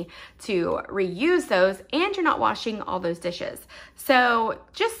easy to reuse those, and you're not washing all those dishes. So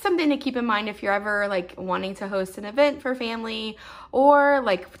just something to keep in mind if you're ever like wanting to host an event for family, or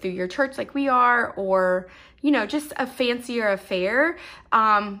like through your church like we are, or you know, just a fancier affair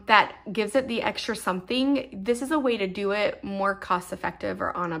that gives it the extra something. This is a way to do it more cost effective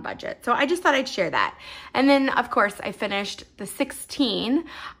or on a budget. So I just thought I'd share that. And then of course I finished the 16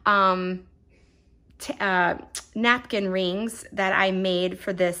 napkin rings that I made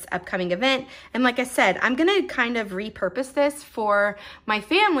for this upcoming event. And like I said, I'm gonna kind of repurpose this for my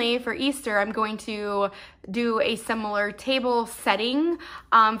family for Easter. I'm going to do a similar table setting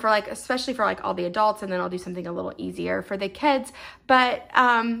for like, especially for like all the adults, and then I'll do something a little easier for the kids. But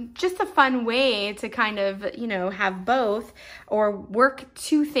just a fun way to kind of, you know, have both or work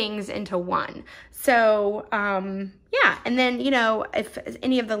 2 things into one. So yeah, and then, you know, if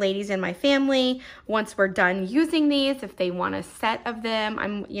any of the ladies in my family, once we're done using these, if they want a set of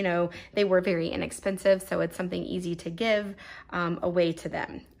them, you know, they were very inexpensive, so it's something easy to give away to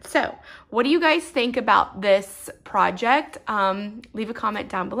them. So what do you guys think about this project? Leave a comment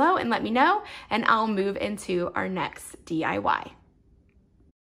down below and let me know, and I'll move into our next DIY.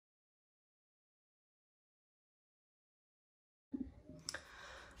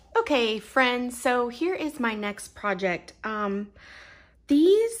 Okay, friends, so here is my next project.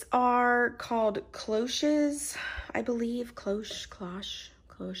 These are called cloches, I believe. Cloche,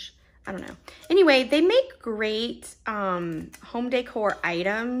 I don't know. Anyway, they make great home decor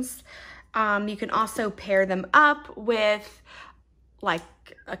items. You can also pair them up with like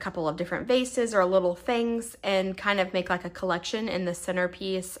a couple of different vases or little things and kind of make like a collection in the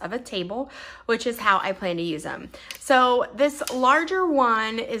centerpiece of a table, which is how I plan to use them. So this larger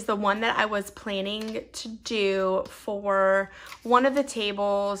one is the one that I was planning to do for one of the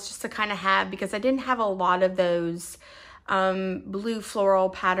tables, just to kind of have, because I didn't have a lot of those blue floral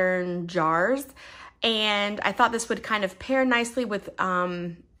pattern jars, and I thought this would kind of pair nicely with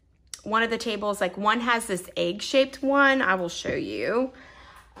one of the tables. Like one has this egg-shaped one. I will show you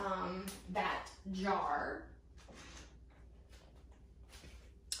that jar,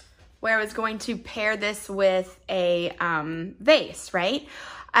 where I was going to pair this with a vase, right?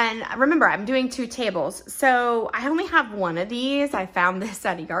 And remember, I'm doing 2 tables, so I only have one of these. I found this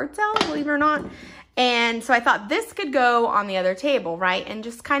at a yard sale, believe it or not. And so I thought this could go on the other table, right? And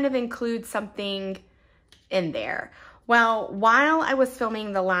just kind of include something in there. Well, while I was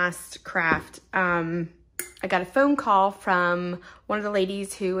filming the last craft, I got a phone call from one of the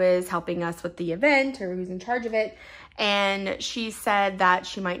ladies who is helping us with the event, or who's in charge of it. And she said that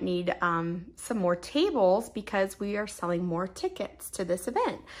she might need some more tables because we are selling more tickets to this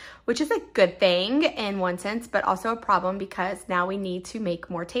event, which is a good thing in one sense, but also a problem because now we need to make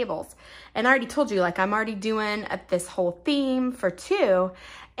more tables. And I already told you, like, I'm already doing this whole theme for 2.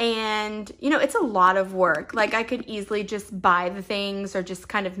 And, you know, it's a lot of work. Like, I could easily just buy the things or just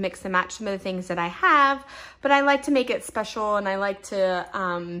kind of mix and match some of the things that I have, but I like to make it special, and I like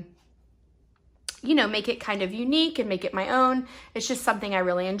to, you know, make it kind of unique and make it my own. It's just something I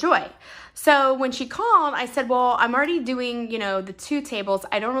really enjoy. So when she called, I said, well, I'm already doing, you know, the 2 tables.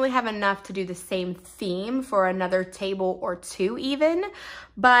 I don't really have enough to do the same theme for another table or 2 even,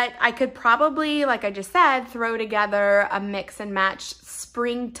 but I could probably, like I just said, throw together a mix and match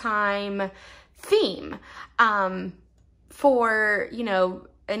springtime theme for, you know,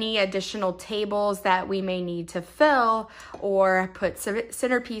 any additional tables that we may need to fill or put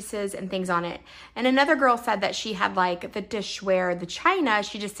centerpieces and things on it. And another girl said that she had like the dishware, the china,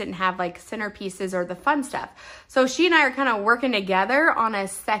 she just didn't have like centerpieces or the fun stuff. So she and I are kind of working together on a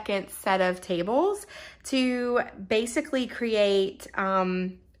second set of tables to basically create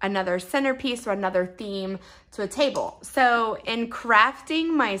another centerpiece or another theme to a table. So in crafting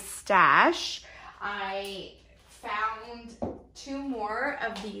my stash, I found 2 more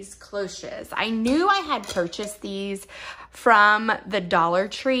of these cloches. I knew I had purchased these from the Dollar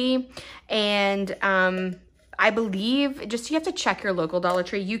Tree, and I believe, just you have to check your local Dollar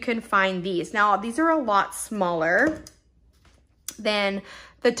Tree, you can find these. Now, these are a lot smaller than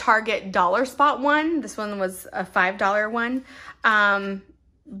the Target Dollar Spot one. This one was a $5 one.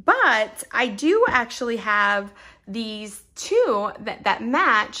 But I do actually have these 2 that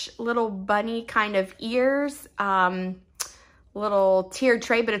match little bunny kind of ears, little tiered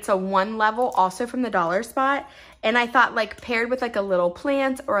tray, but it's a 1 level also from the Dollar Spot. And I thought like paired with like a little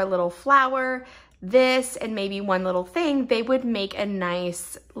plant or a little flower, this and maybe 1 little thing, they would make a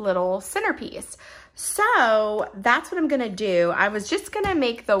nice little centerpiece. So that's what I'm gonna do. I was just gonna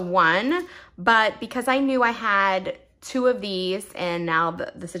make the 1, but because I knew I had 2 of these and now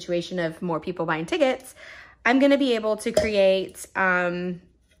the situation of more people buying tickets, I'm gonna be able to create,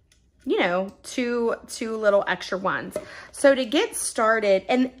 you know, two little extra ones. So to get started,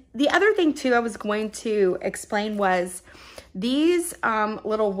 and the other thing too I was going to explain was these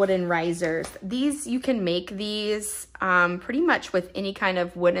little wooden risers. These, you can make these pretty much with any kind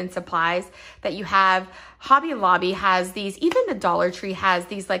of wooden supplies that you have. Hobby Lobby has these, even the Dollar Tree has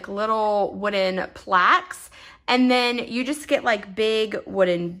these like little wooden plaques. And then you just get like big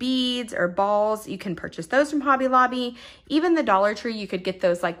wooden beads or balls. You can purchase those from Hobby Lobby. Even the Dollar Tree, you could get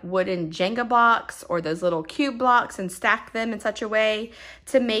those like wooden Jenga blocks or those little cube blocks and stack them in such a way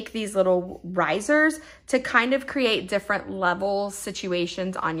to make these little risers to kind of create different level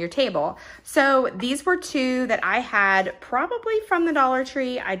situations on your table. So these were 2 that I had probably from the Dollar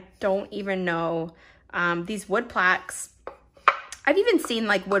Tree. I don't even know. These wood plaques, I've even seen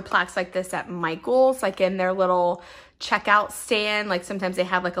like wood plaques like this at Michael's, like in their little checkout stand. Like sometimes they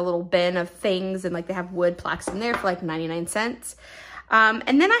have like a little bin of things and like they have wood plaques in there for like 99 cents.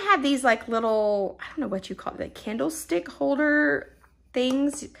 And then I had these like little, I don't know what you call it, like candlestick holder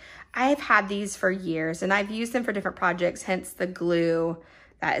things. I've had these for years and I've used them for different projects, hence the glue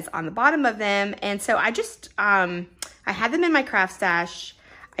that is on the bottom of them. And so I just, I had them in my craft stash.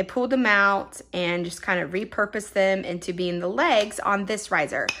 I pulled them out and just kind of repurposed them into being the legs on this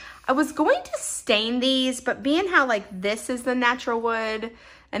riser. I was going to stain these, but being how like this is the natural wood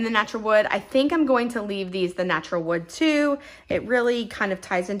and the natural wood, I think I'm going to leave these the natural wood too. It really kind of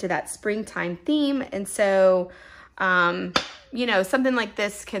ties into that springtime theme. And so, you know, something like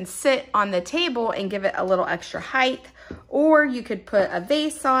this can sit on the table and give it a little extra height, or you could put a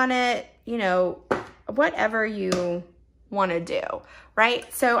vase on it, you know, whatever you want to do,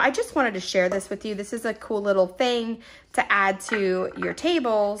 right? So I just wanted to share this with you. This is a cool little thing to add to your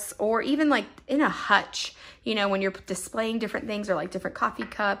tables, or even like in a hutch, you know, when you're displaying different things, or like different coffee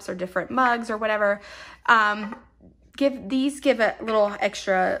cups or different mugs or whatever. Give a little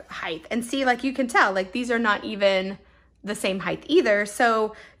extra height. And see, like you can tell, like these are not even the same height either.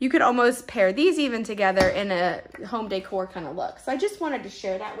 So you could almost pair these even together in a home decor kind of look. So I just wanted to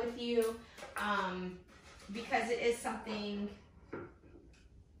share that with you. Because it is something,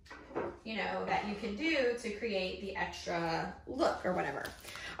 you know, that you can do to create the extra look or whatever.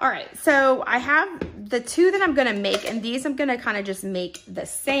 All right, so I have the 2 that I'm gonna make, and these I'm gonna kind of just make the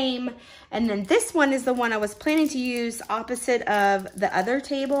same. And then this one is the one I was planning to use opposite of the other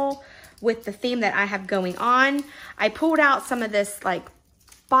table with the theme that I have going on. I pulled out some of this like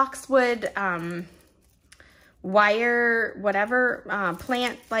boxwood, wire, whatever,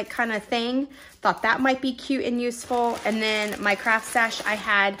 plant like kind of thing. Thought that might be cute and useful. And then my craft stash, I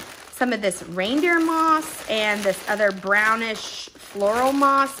had some of this reindeer moss and this other brownish floral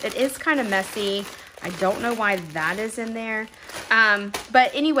moss. It is kind of messy. I don't know why that is in there.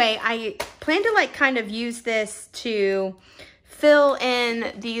 But anyway, I plan to like kind of use this to fill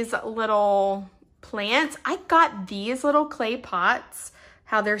in these little plants. I got these little clay pots,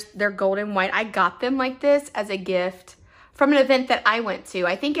 how they're golden white. I got them like this as a gift from an event that I went to.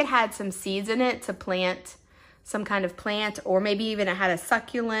 I think it had some seeds in it to plant some kind of plant, or maybe even it had a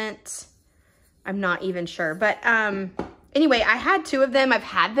succulent. I'm not even sure. But anyway, I had 2 of them. I've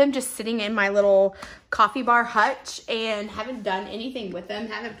had them just sitting in my little coffee bar hutch and haven't done anything with them,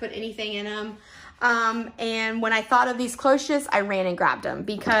 haven't put anything in them. And when I thought of these cloches, I ran and grabbed them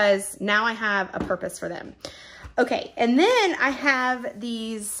because now I have a purpose for them. Okay, and then I have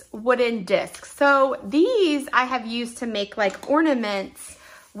these wooden discs. So these I have used to make like ornaments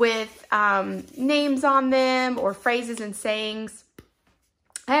with names on them or phrases and sayings.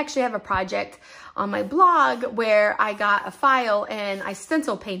 I actually have a project on my blog where I got a file and I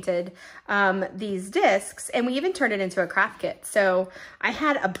stencil painted these discs, and we even turned it into a craft kit. So I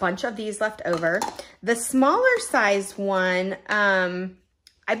had a bunch of these left over. The smaller size one,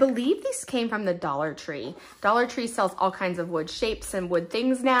 I believe these came from the Dollar Tree. Dollar Tree sells all kinds of wood shapes and wood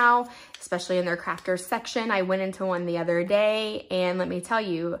things now, especially in their crafters section. I went into one the other day, and let me tell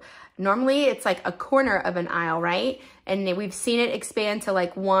you, normally it's like a corner of an aisle, right? And we've seen it expand to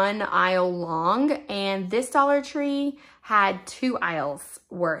like 1 aisle long, and this Dollar Tree had 2 aisles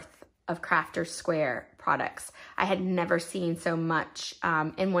worth of Crafter Square products. I had never seen so much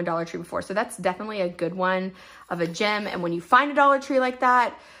in one Dollar Tree before. So that's definitely a good one of a gem. And when you find a Dollar Tree like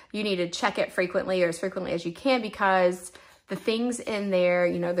that, you need to check it frequently, or as frequently as you can, because the things in there,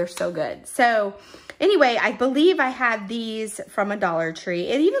 you know, they're so good. So anyway, I believe I had these from a Dollar Tree.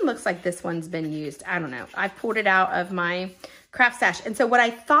 It even looks like this one's been used. I don't know. I pulled it out of my craft stash. And so what I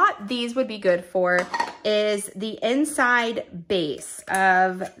thought these would be good for is the inside base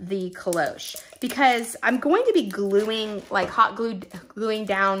of the cloche, because I'm going to be gluing, like gluing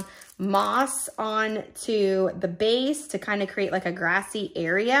down moss onto the base to kind of create like a grassy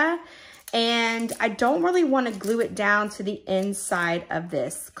area. And I don't really want to glue it down to the inside of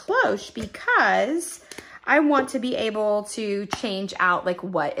this cloche because I want to be able to change out like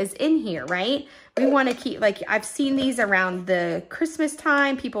what is in here, right? We want to keep, like, I've seen these around the Christmas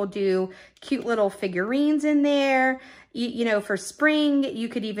time. People do cute little figurines in there. You know, for spring, you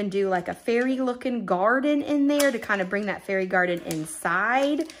could even do like a fairy looking garden in there to kind of bring that fairy garden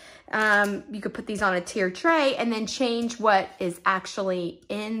inside. You could put these on a tier tray and then change what is actually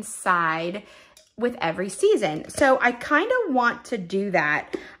inside with every season. So I kind of want to do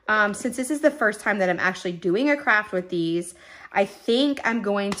that. Since this is the first time that I'm actually doing a craft with these, I think I'm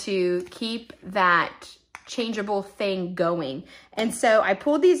going to keep that changeable thing going. And so I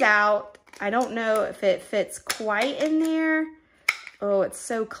pulled these out. I don't know if it fits quite in there. Oh, it's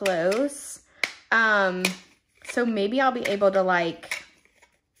so close. So maybe I'll be able to, like,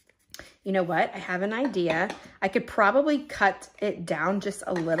 you know what? I have an idea. I could probably cut it down just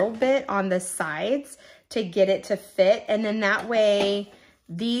a little bit on the sides to get it to fit. And then that way,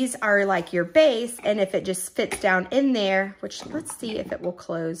 these are like your base. And if it just fits down in there, which let's see if it will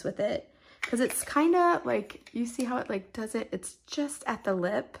close with it. Because it's kind of like, you see how it like does it? It's just at the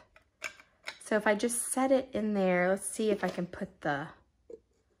lip. So if I just set it in there, let's see if I can put the,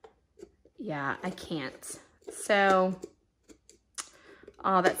 yeah, I can't. So,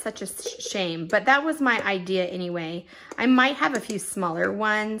 oh, that's such a shame. But that was my idea anyway. I might have a few smaller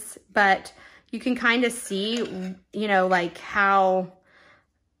ones, but you can kind of see, you know, like how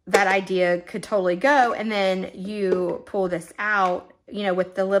that idea could totally go. And then you pull this out, you know,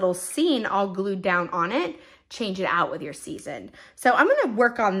 with the little scene all glued down on it, change it out with your season. So I'm going to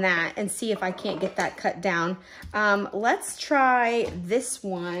work on that and see if I can't get that cut down. Let's try this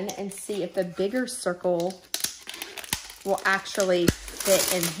one and see if the bigger circle will actually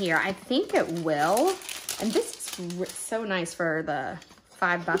fit in here. I think it will. And this is so nice for the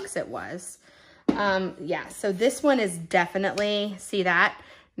 $5 it was. Yeah, so this one is definitely, see that?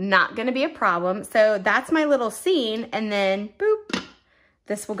 Not gonna be a problem. So that's my little scene, and then boop,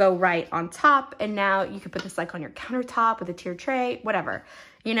 this will go right on top. And now you can put this like on your countertop with a tier tray, whatever.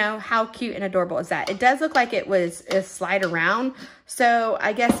 You know, how cute and adorable is that? It does look like it was a slide around. So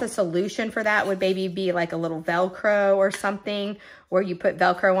I guess a solution for that would maybe be like a little Velcro or something, where you put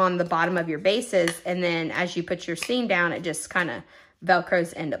Velcro on the bottom of your bases, and then as you put your scene down, it just kind of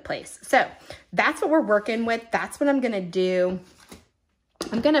Velcros into place. So that's what we're working with. That's what I'm gonna do.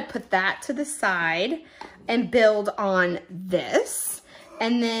 I'm gonna put that to the side and build on this.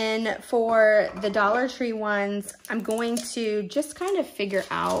 And then for the Dollar Tree ones, I'm going to just kind of figure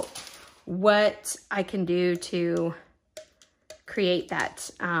out what I can do to create that,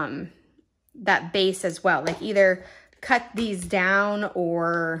 that base as well. Like either cut these down,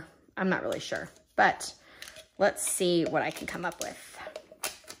 or I'm not really sure, but let's see what I can come up with.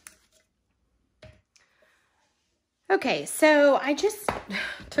 Okay, so I just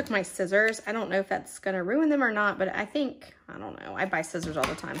took my scissors. I don't know if that's gonna ruin them or not, but I don't know. I buy scissors all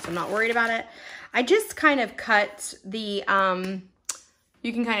the time, so I'm not worried about it. I just kind of cut the,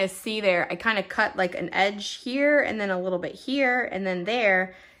 you can kind of see there, I kind of cut like an edge here and then a little bit here and then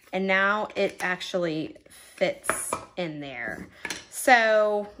there, and now it actually fits in there.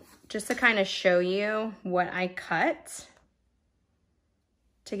 So just to kind of show you what I cut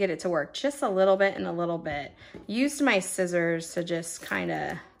to get it to work, just a little bit and a little bit. Used my scissors to just kind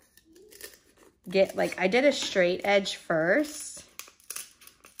of get, like, I did a straight edge first,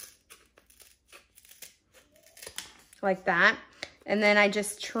 like that, and then I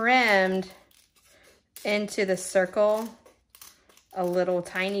just trimmed into the circle a little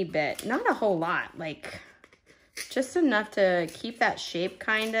tiny bit, not a whole lot, like just enough to keep that shape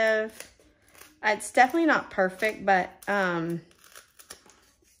kind of. It's definitely not perfect, but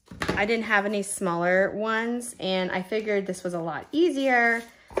I didn't have any smaller ones, and I figured this was a lot easier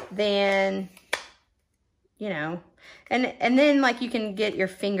than, you know, and then like you can get your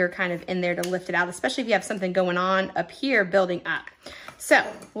finger kind of in there to lift it out, especially if you have something going on up here building up. So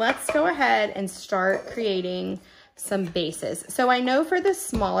let's go ahead and start creating some bases. So I know for the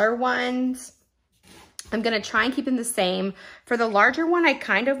smaller ones, I'm gonna try and keep them the same. For the larger one, I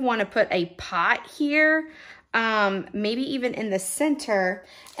kind of wanna put a pot here, maybe even in the center.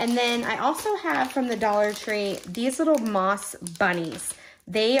 And then I also have from the Dollar Tree, these little moss bunnies.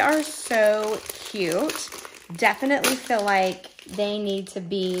 They are so cute. Definitely feel like they need to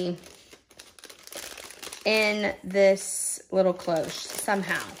be in this little cloche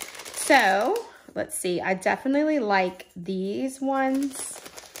somehow. So let's see, I definitely like these ones.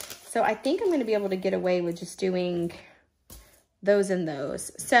 So I think I'm gonna be able to get away with just doing those and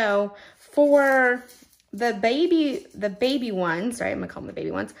those. So for the baby ones, sorry, I'm gonna call them the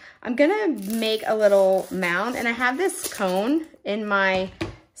baby ones, I'm gonna make a little mound, and I have this cone in my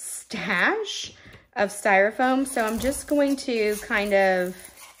stash of styrofoam. So I'm just going to kind of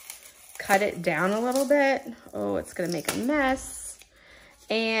cut it down a little bit. Oh, it's gonna make a mess.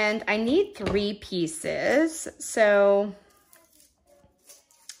 And I need 3 pieces. So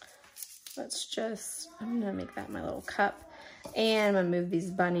let's just, I'm gonna make that my little cup. And I'm gonna move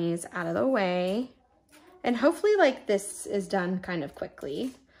these bunnies out of the way. And hopefully like this is done kind of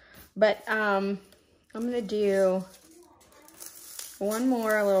quickly. But I'm gonna do one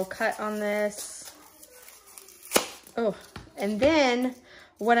more little cut on this. Oh, and then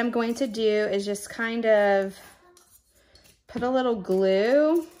what I'm going to do is just kind of put a little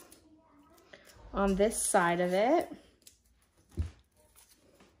glue on this side of it.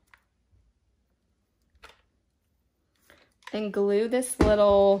 And glue this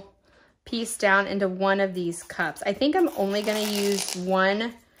little piece down into one of these cups. I think I'm only gonna use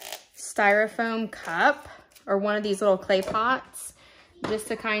one styrofoam cup or one of these little clay pots just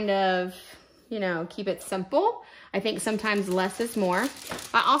to kind of, you know, keep it simple. I think sometimes less is more.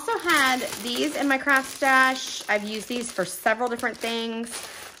 I also had these in my craft stash. I've used these for several different things.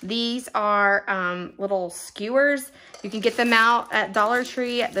 These are little skewers. You can get them out at Dollar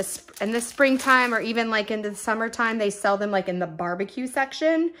Tree in the springtime, or even like into the summertime. They sell them like in the barbecue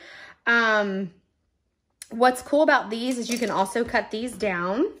section. What's cool about these is you can also cut these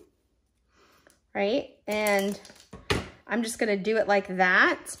down, right? And I'm just gonna do it like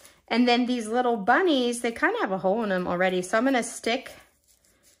that. And then these little bunnies, they kind of have a hole in them already. So I'm gonna stick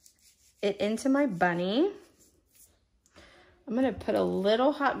it into my bunny. I'm gonna put a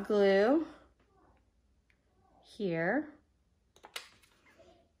little hot glue here.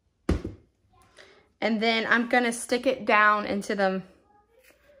 And then I'm gonna stick it down into the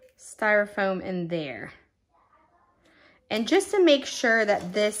styrofoam in there. And just to make sure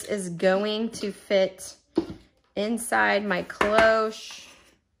that this is going to fit inside my cloche,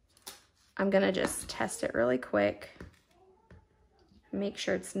 I'm gonna just test it really quick. Make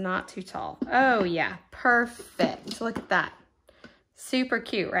sure it's not too tall. Oh yeah, perfect. Look at that. Super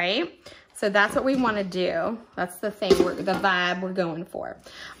cute, right? So that's what we wanna do. That's the thing, the vibe we're going for.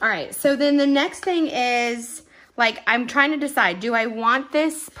 All right, so then the next thing is, like, I'm trying to decide, do I want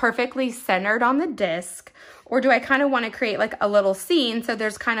this perfectly centered on the disc, or do I kind of want to create like a little scene so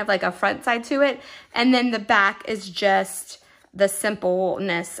there's kind of like a front side to it, and then the back is just the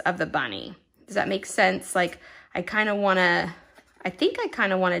simpleness of the bunny? Does that make sense? Like, I kind of want to, I think I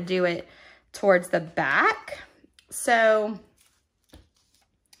kind of want to do it towards the back. So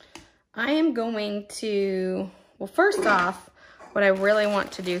I am going to, well, first off, what I really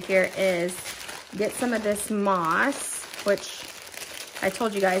want to do here is get some of this moss, which I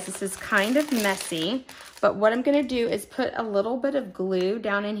told you guys this is kind of messy, but what I'm gonna do is put a little bit of glue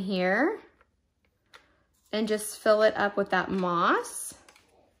down in here and just fill it up with that moss.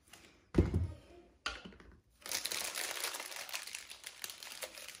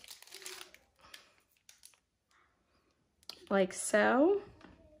 Like so.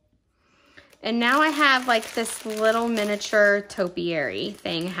 And now I have like this little miniature topiary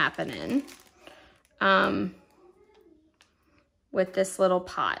thing happening with this little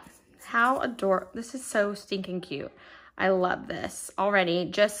pot. How adorable. This is so stinking cute. I love this already.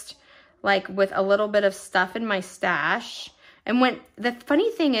 Just like with a little bit of stuff in my stash. And when the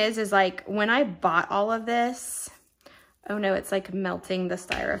funny thing is like when I bought all of this, oh no, it's like melting the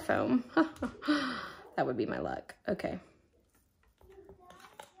styrofoam. That would be my luck. Okay.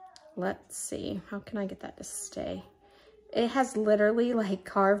 Let's see, how can I get that to stay? It has literally like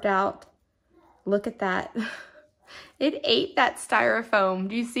carved out, look at that. It ate that styrofoam.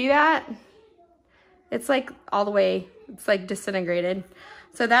 Do you see that? It's like all the way, it's like disintegrated.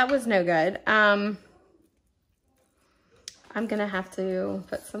 So that was no good. I'm gonna have to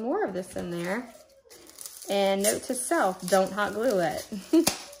put some more of this in there. And note to self, don't hot glue it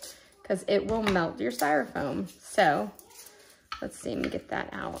because it will melt your styrofoam. So let's see, let me get that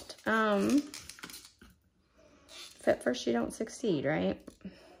out. If at first you don't succeed, right?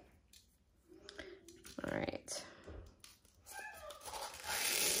 All right.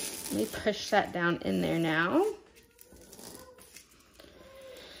 Let me push that down in there now.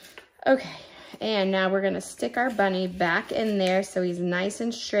 Okay, and now we're gonna stick our bunny back in there so he's nice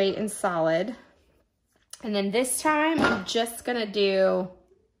and straight and solid. And then this time I'm just gonna do,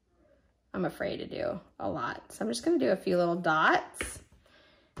 I'm afraid to do a lot. So I'm just gonna do a few little dots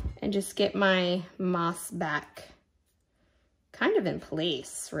and just get my moss back kind of in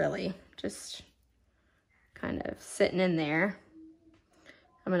place, really. Just kind of sitting in there.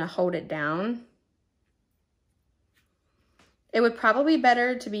 I'm gonna hold it down. It would probably be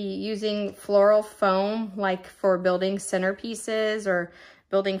better to be using floral foam like for building centerpieces or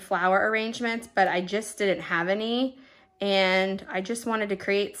building flower arrangements, but I just didn't have any. And I just wanted to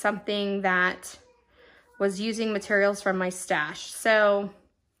create something that was using materials from my stash. So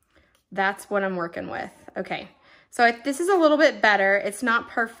that's what I'm working with. Okay, so this is a little bit better. It's not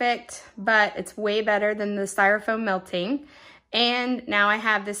perfect, but it's way better than the styrofoam melting. And now I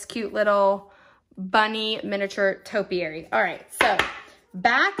have this cute little bunny miniature topiary. All right, so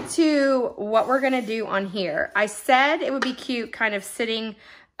back to what we're gonna do on here. I said it would be cute kind of sitting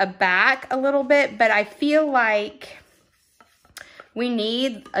back a little bit, but I feel like we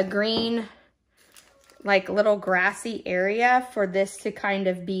need a green, like little grassy area for this to kind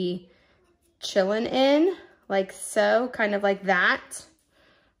of be chilling in, like so, kind of like that.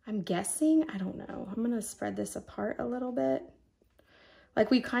 I'm guessing, I don't know. I'm gonna spread this apart a little bit. Like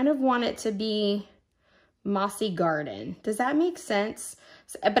we kind of want it to be mossy garden. Does that make sense?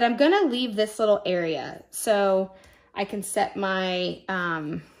 So, but I'm gonna leave this little area so I can set my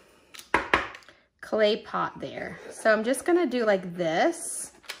clay pot there. So I'm just gonna do like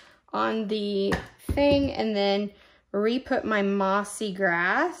this on the thing and then re-put my mossy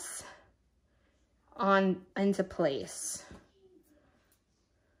grass into place.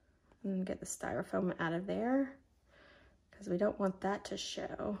 And get the styrofoam out of there because we don't want that to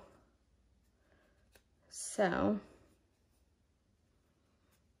show. So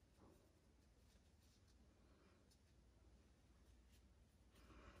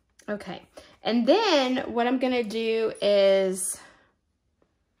okay, and then what I'm gonna do is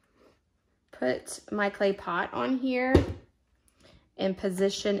put my clay pot on here and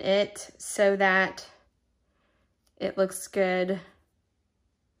position it so that it looks good,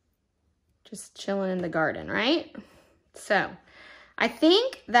 just chilling in the garden, right? So I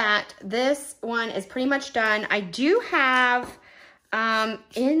think that this one is pretty much done. I do have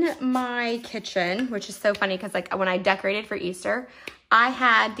in my kitchen, which is so funny because like when I decorated for Easter, I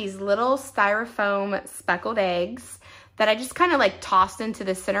had these little styrofoam speckled eggs that I just kind of like tossed into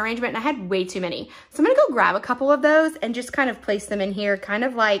the center arrangement, and I had way too many. So I'm gonna go grab a couple of those and just kind of place them in here, kind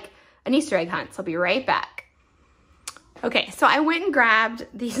of like an Easter egg hunt. So I'll be right back. Okay, so I went and grabbed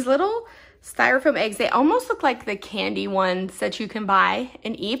these little styrofoam eggs. They almost look like the candy ones that you can buy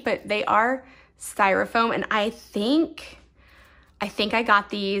and eat, but they are styrofoam. And I think I got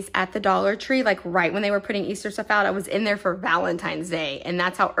these at the Dollar Tree, like right when they were putting Easter stuff out. I was in there for Valentine's Day, and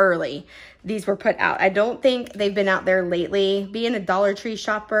that's how early these were put out. I don't think they've been out there lately. Being a Dollar Tree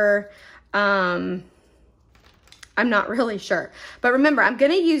shopper, I'm not really sure. But remember, I'm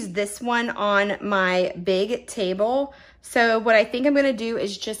gonna use this one on my big table. So what I think I'm gonna do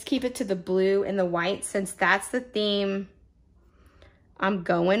is just keep it to the blue and the white, since that's the theme I'm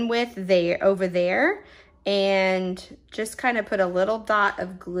going with there over there. And just kind of put a little dot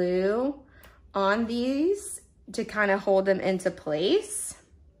of glue on these to kind of hold them into place,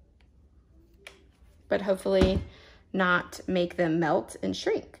 but hopefully not make them melt and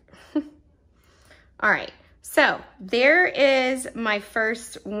shrink. All right, so there is my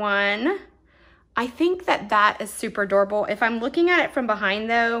first one. I think that that is super adorable. If I'm looking at it from behind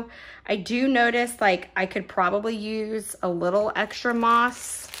though, I do notice like I could probably use a little extra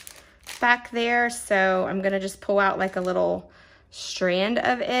moss back there. So I'm gonna just pull out like a little strand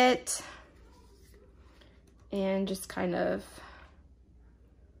of it and just kind of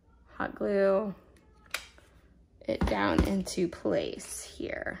hot glue it down into place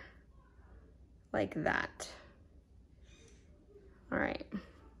here, like that. All right.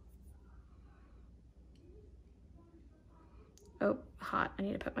 Oh, hot, I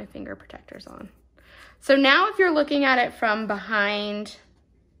need to put my finger protectors on. So now if you're looking at it from behind,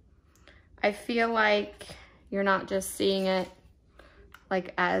 I feel like you're not just seeing it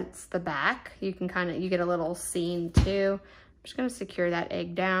like as the back. You can kind of, you get a little scene too. I'm just gonna secure that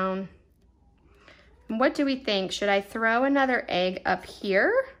egg down. And what do we think? Should I throw another egg up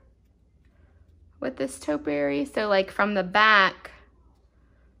here with this topiary? So like from the back,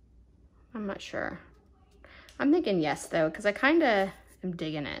 I'm not sure. I'm thinking yes though, because I kind of am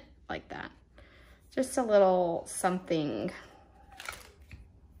digging it like that. Just a little something.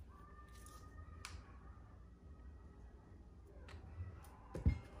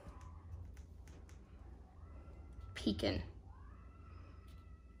 Peeking.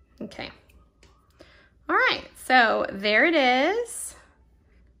 Okay. All right, so there it is.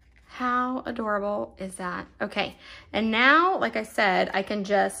 How adorable is that? Okay, and now, like I said, I can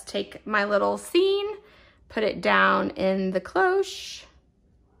just take my little scene, put it down in the cloche,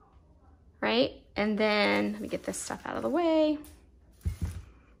 right? And then, let me get this stuff out of the way.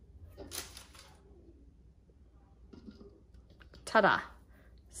 Ta-da.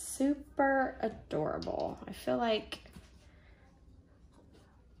 Super adorable. I feel like,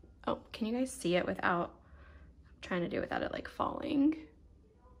 oh, can you guys see it without, I'm trying to do it without it like falling.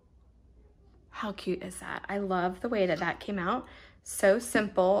 How cute is that? I love the way that that came out. So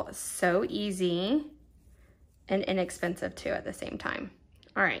simple, so easy, and inexpensive too at the same time.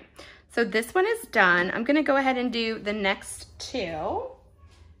 All right, so this one is done. I'm gonna go ahead and do the next two,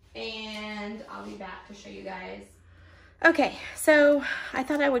 and I'll be back to show you guys. Okay, so I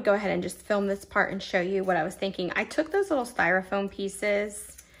thought I would go ahead and just film this part and show you what I was thinking. I took those little styrofoam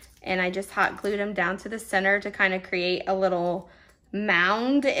pieces and I just hot glued them down to the center to kind of create a little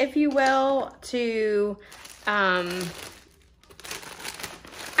mound, if you will, to, I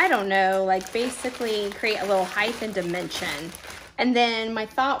don't know, like basically create a little height and dimension. And then my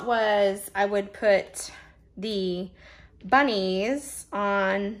thought was I would put the bunnies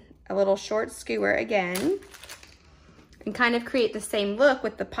on a little short skewer again, and kind of create the same look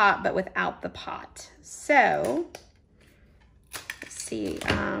with the pot, but without the pot. So, let's see if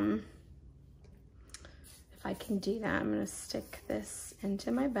I can do that. I'm gonna stick this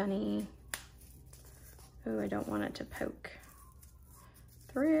into my bunny. Oh, I don't want it to poke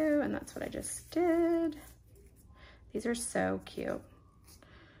through, and that's what I just did. These are so cute.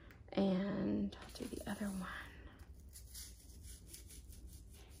 And I'll do the other one.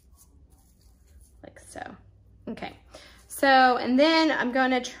 Like so. Okay. So, and then I'm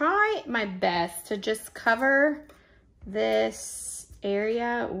going to try my best to just cover this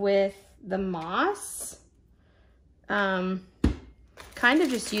area with the moss. Kind of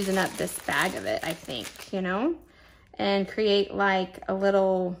just using up this bag of it, I think, you know, and create like a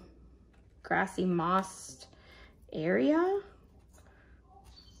little grassy mossed area.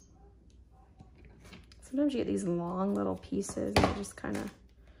 Sometimes you get these long little pieces and they just kind of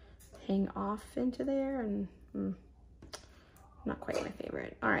hang off into there, and not quite my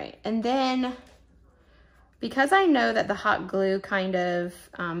favorite. All right, and then because I know that the hot glue kind of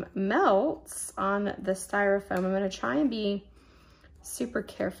melts on the styrofoam, I'm gonna try and be super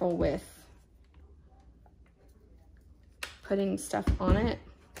careful with putting stuff on it,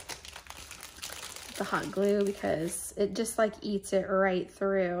 the hot glue, because it just like eats it right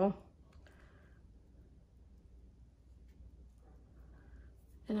through.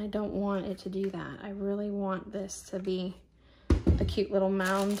 And I don't want it to do that. I really want this to be a cute little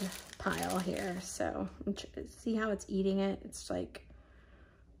mound pile here. So see how it's eating it? It's like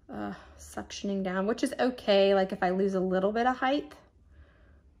suctioning down, which is okay. Like if I lose a little bit of height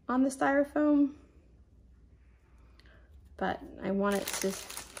on the styrofoam, but I want it to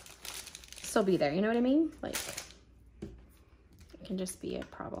still be there. You know what I mean? Like it can just be a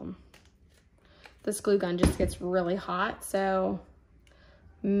problem. This glue gun just gets really hot. So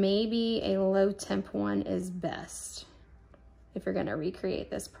maybe a low temp one is best if you're gonna recreate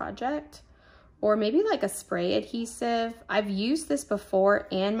this project, or maybe like a spray adhesive. I've used this before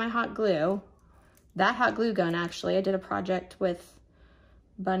and my hot glue. That hot glue gun, actually. I did a project with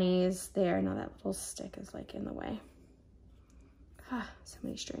bunnies there. No, that little stick is like in the way. Ah, so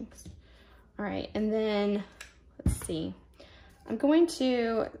many strings. All right, and then let's see. I'm going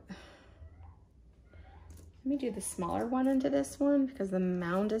to, let me do the smaller one into this one because the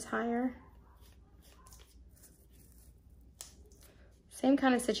mound is higher. Same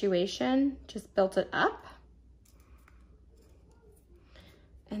kind of situation, just built it up.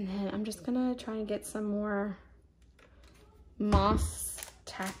 And then I'm just gonna try and get some more moss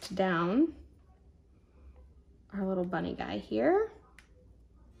tacked down our little bunny guy here.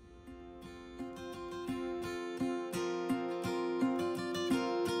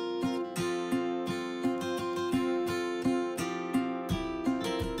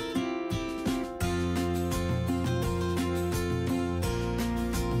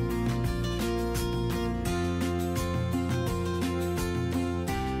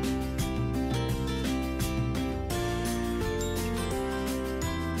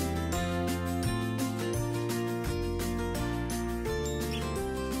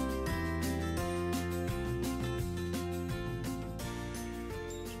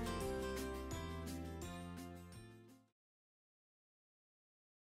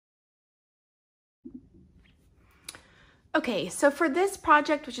 Okay, so for this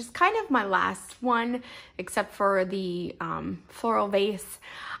project, which is kind of my last one, except for the floral vase,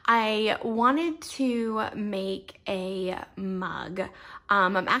 I wanted to make a mug.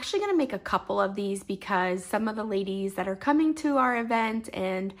 I'm actually gonna make a couple of these because some of the ladies that are coming to our event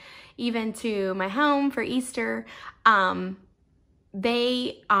and even to my home for Easter,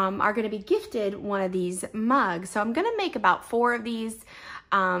 they are gonna be gifted one of these mugs. So I'm gonna make about 4 of these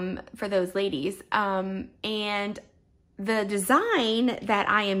for those ladies. And the design that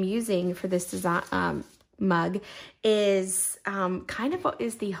I am using for this design mug is kind of what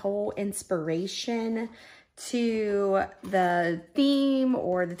is the whole inspiration to the theme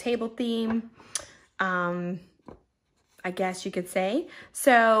or the table theme, I guess you could say.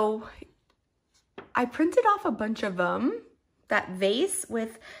 So I printed off a bunch of them, that vase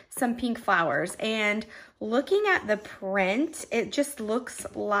with some pink flowers, and looking at the print, it just looks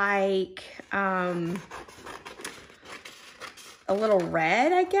like a little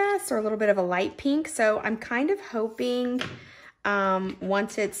red, I guess, or a little bit of a light pink. So I'm kind of hoping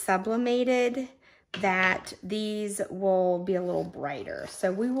once it's sublimated that these will be a little brighter.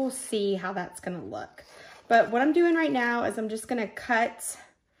 So we will see how that's gonna look. But what I'm doing right now is I'm just gonna cut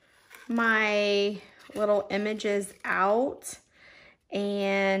my little images out,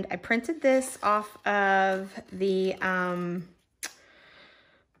 and I printed this off of the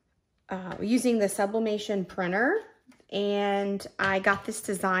using the sublimation printer. And I got this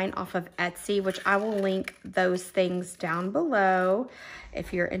design off of Etsy, which I will link those things down below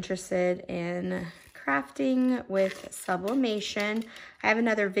if you're interested in crafting with sublimation. I have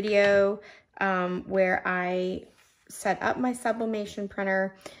another video where I set up my sublimation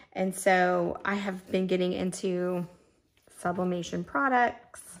printer, and so I have been getting into sublimation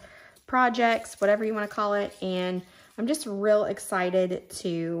projects, whatever you want to call it, and I'm just real excited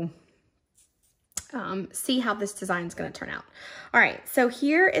to see how this design is going to turn out. All right, so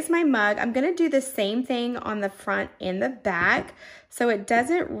here is my mug. I'm going to do the same thing on the front and the back, so it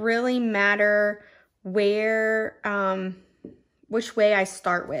doesn't really matter where, which way I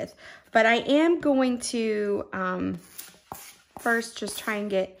start with, but I am going to first just try and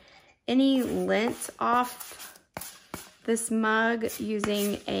get any lint off this mug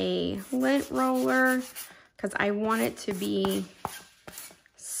using a lint roller because I want it to be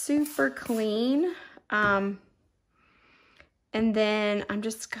super clean. And then I'm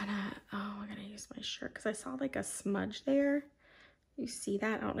just gonna, oh, I'm gonna use my shirt because I saw like a smudge there. You see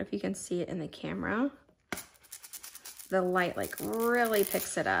that? I don't know if you can see it in the camera. The light like really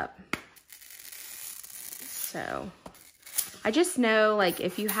picks it up. So I just know like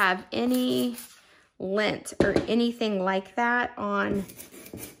if you have any lint or anything like that on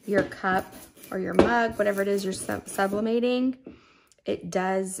your cup or your mug, whatever it is you're sublimating, it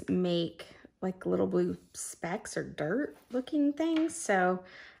does make like little blue specks or dirt looking things. So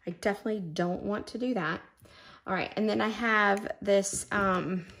I definitely don't want to do that. All right, and then I have this,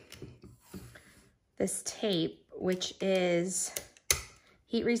 this tape, which is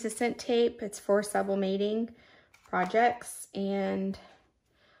heat resistant tape. It's for sublimating projects and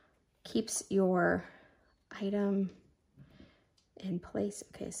keeps your item in place.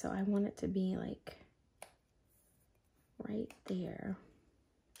 Okay, so I want it to be like right there.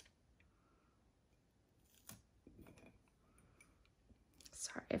 So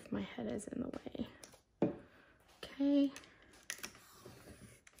Sorry if my head is in the way. Okay.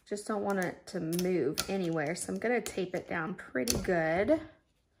 Just don't want it to move anywhere, so I'm gonna tape it down pretty good.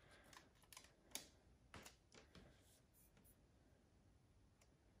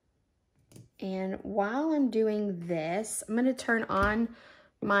 And while I'm doing this, I'm gonna turn on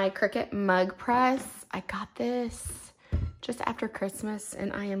my Cricut mug press. I got this just after Christmas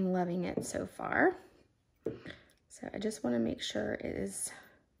and I am loving it so far. So I just wanna make sure it is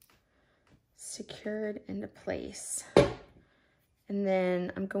secured into place. And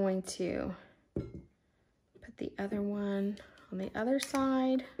then I'm going to put the other one on the other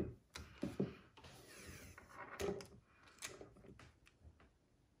side.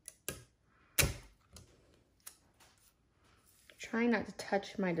 Trying not to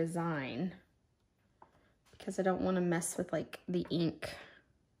touch my design because I don't want to mess with like the ink.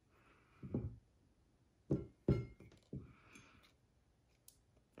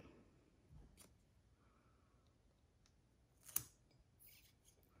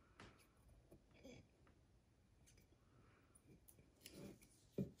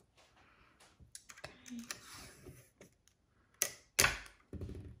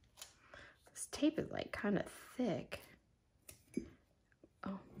 This tape is like kind of thick.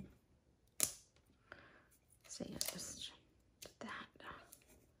 Oh, see, I just did that.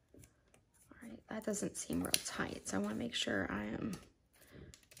 All right, that doesn't seem real tight, so I want to make sure I am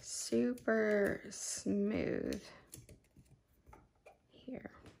super smooth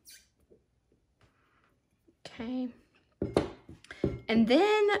here. Okay. And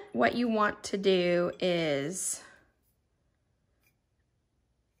then what you want to do is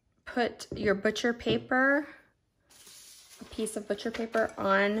put your butcher paper, a piece of butcher paper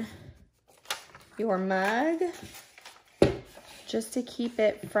on your mug just to keep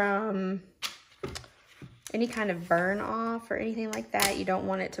it from any kind of burn off or anything like that. You don't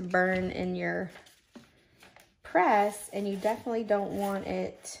want it to burn in your press, and you definitely don't want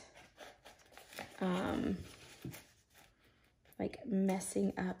it like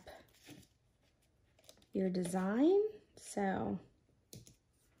messing up your design. So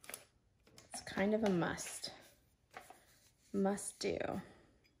it's kind of a must do.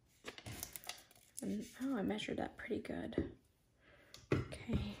 And, oh, I measured that pretty good.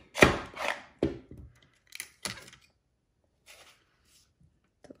 Okay.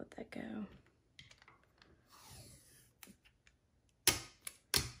 To let that go.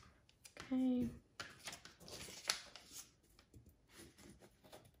 Okay.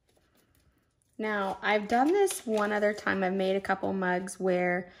 Now, I've done this one other time. I've made a couple mugs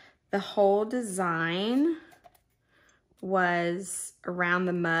where the whole design was around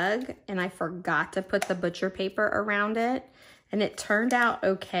the mug and I forgot to put the butcher paper around it, and it turned out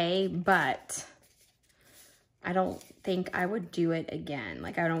okay, but I don't think I would do it again.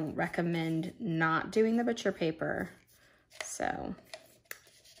 Like, I don't recommend not doing the butcher paper. So,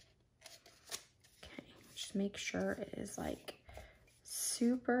 okay, just make sure it is like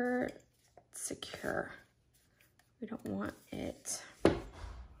super secure. We don't want it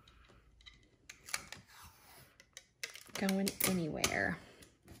going anywhere.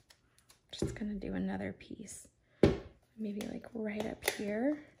 Just gonna do another piece, maybe like right up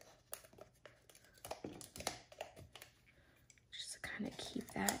here, just to kind of keep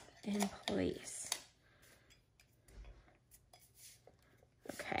that in place.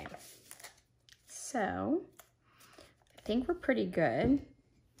 Okay, so I think we're pretty good.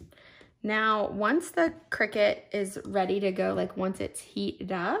 Now, once the Cricut is ready to go, like once it's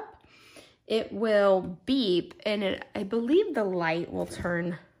heated up, it will beep, and I believe the light will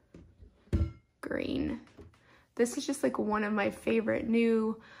turn green. This is just like one of my favorite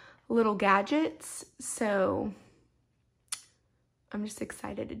new little gadgets, so I'm just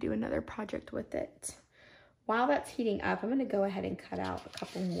excited to do another project with it. While that's heating up, I'm gonna go ahead and cut out a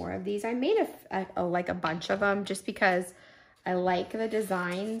couple more of these. I made like a bunch of them just because I like the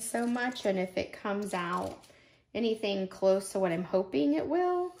design so much, and if it comes out anything close to what I'm hoping it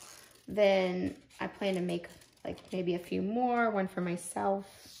will, then I plan to make like maybe a few more, one for myself.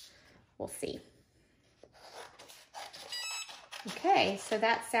 We'll see. Okay, so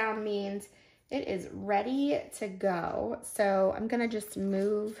that sound means it is ready to go. So I'm gonna just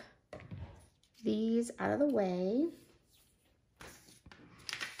move these out of the way.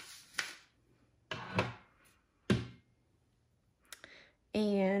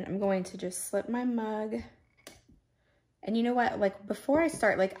 And I'm going to just slip my mug. And you know what, like before I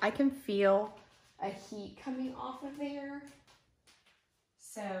start, like I can feel a heat coming off of there.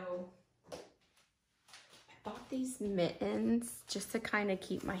 So I bought these mittens just to kind of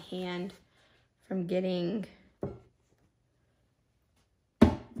keep my hand from getting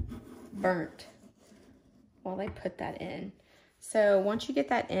burnt while I put that in. So once you get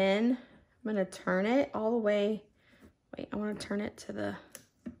that in, I'm gonna turn it all the way. Wait, I wanna turn it to the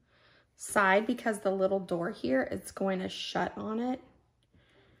side because the little door here is going to shut on it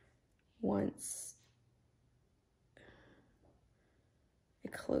once I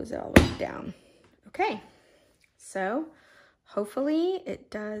close it all the way down. Okay, so hopefully it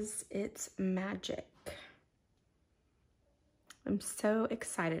does its magic. I'm so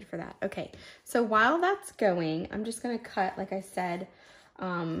excited for that. Okay, so while that's going, I'm just gonna cut, like I said,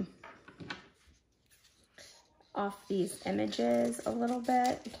 off these images a little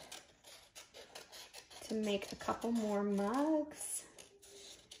bit to make a couple more mugs.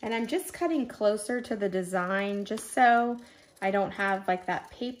 And I'm just cutting closer to the design just so I don't have like that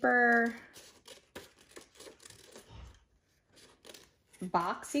paper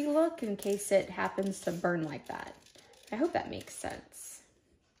boxy look in case it happens to burn like that. I hope that makes sense.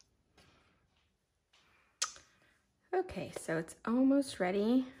 Okay, so it's almost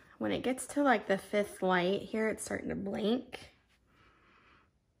ready. When it gets to like the 5th light here, it's starting to blink.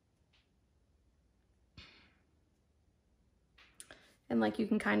 And like you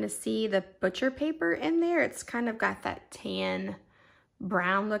can kind of see the butcher paper in there. It's kind of got that tan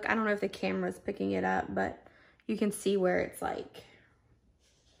brown look. I don't know if the camera's picking it up, but you can see where it's like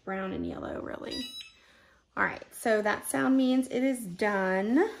brown and yellow really. All right, so that sound means it is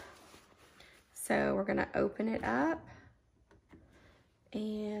done. So we're gonna open it up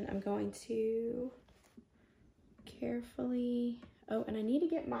and I'm going to carefully, oh, and I need to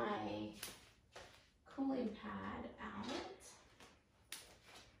get my cooling pad out.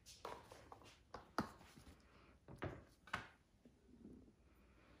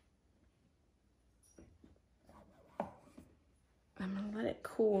 I'm gonna let it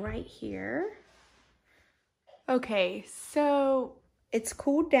cool right here. Okay, so it's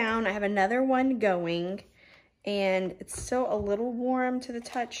cooled down. I have another one going and it's still a little warm to the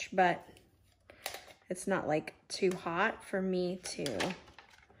touch, but it's not like too hot for me to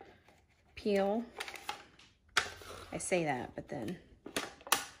peel. I say that, but then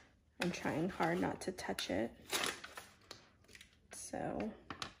I'm trying hard not to touch it. So,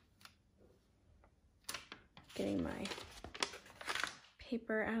 getting my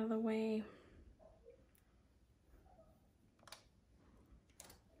paper out of the way.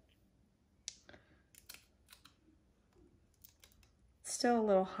 Still a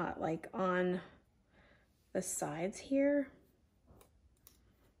little hot, like on the sides here.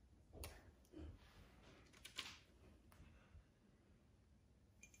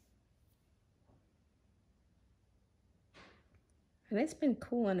 And it's been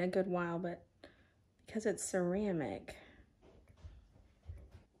cooling a good while, but because it's ceramic,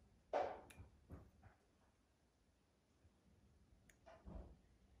 all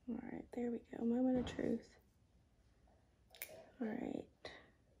right, there we go, moment of truth. All right.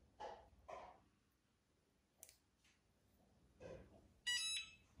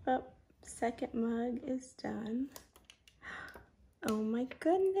 Oh, second mug is done. Oh my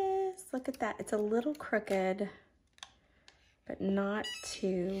goodness, look at that. It's a little crooked, but not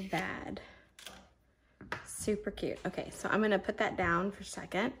too bad. Super cute. Okay, so I'm gonna put that down for a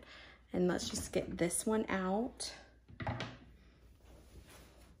second and let's just get this one out.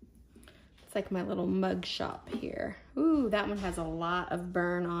 It's like my little mug shop here. Ooh, that one has a lot of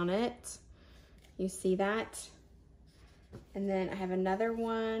burn on it. You see that? And then I have another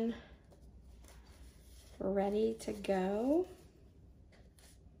one ready to go.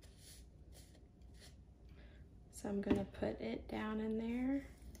 So I'm gonna put it down in there.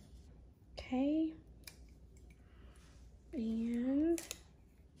 Okay. And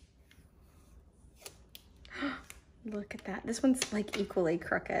look at that. This one's like equally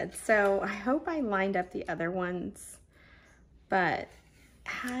crooked. So I hope I lined up the other ones, but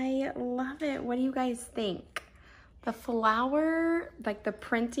I love it. What do you guys think? The flower, like the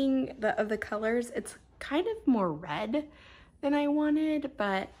printing of the colors, it's kind of more red than I wanted,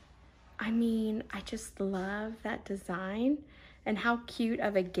 but I mean, I just love that design and how cute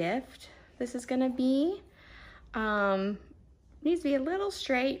of a gift this is gonna be. Needs to be a little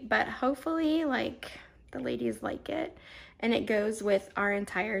straight, but hopefully like the ladies like it, and it goes with our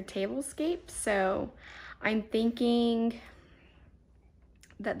entire tablescape. So I'm thinking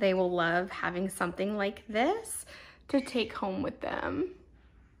that they will love having something like this to take home with them,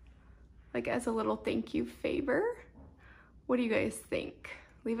 like as a little thank you favor. What do you guys think?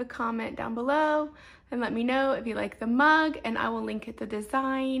 Leave a comment down below and let me know if you like the mug, and I will link it the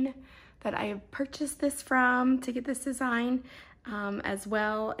design that I have purchased this from to get this design as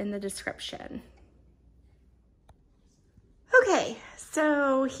well in the description. Okay,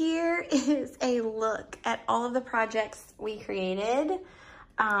 So here is a look at all of the projects we created.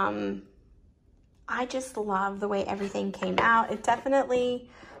 I just love the way everything came out. It definitely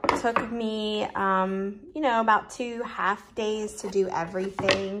took me, you know, about 2 half days to do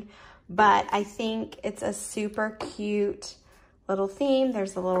everything, but I think it's a super cute little theme.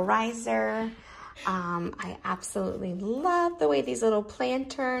 There's a little riser. I absolutely love the way these little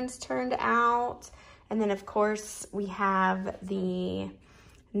planterns turned out. And then of course we have the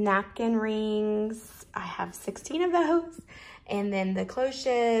napkin rings. I have 16 of those. And then the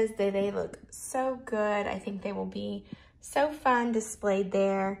cloches, they look so good. I think they will be so fun displayed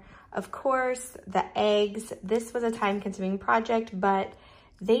there. Of course, the eggs. This was a time-consuming project, but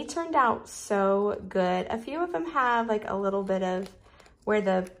they turned out so good. A few of them have like a little bit of where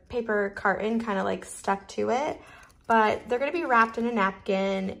the paper carton kind of like stuck to it, but they're gonna be wrapped in a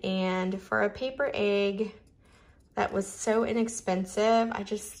napkin. And for a paper egg that was so inexpensive, I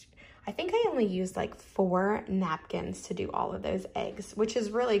think I only used like 4 napkins to do all of those eggs, which is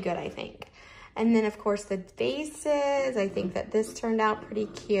really good, I think. And then of course the vases, I think that this turned out pretty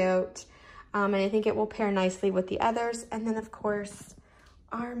cute. And I think it will pair nicely with the others. And then of course,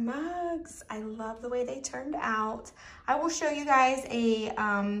 our mugs. I love the way they turned out. I will show you guys a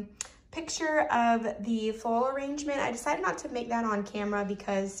picture of the floral arrangement. I decided not to make that on camera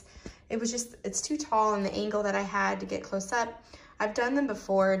because it's too tall and the angle that I had to get close up. I've done them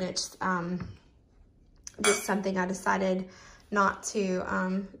before and it's just something I decided not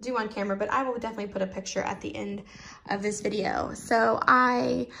to do on camera, but I will definitely put a picture at the end of this video. So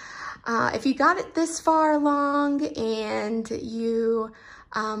if you got it this far along and you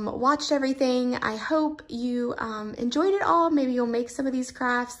watched everything, I hope you enjoyed it all. Maybe you'll make some of these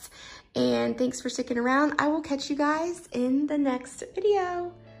crafts, and thanks for sticking around. I will catch you guys in the next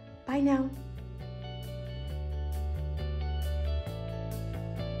video. Bye now.